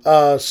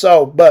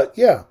 But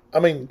yeah, I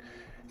mean,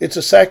 it's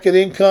a second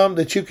income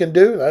that you can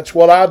do. That's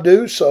what I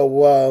do.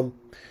 So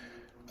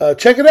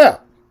check it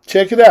out.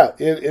 Check it out.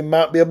 It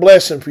might be a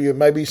blessing for you. It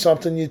may be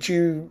something that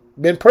you've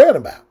been praying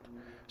about.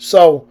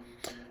 So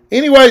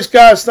anyways,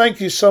 guys,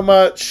 thank you so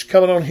much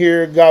coming on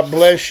here. God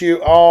bless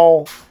you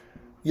all.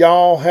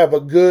 Y'all have a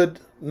good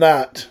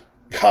night.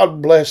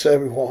 God bless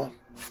everyone.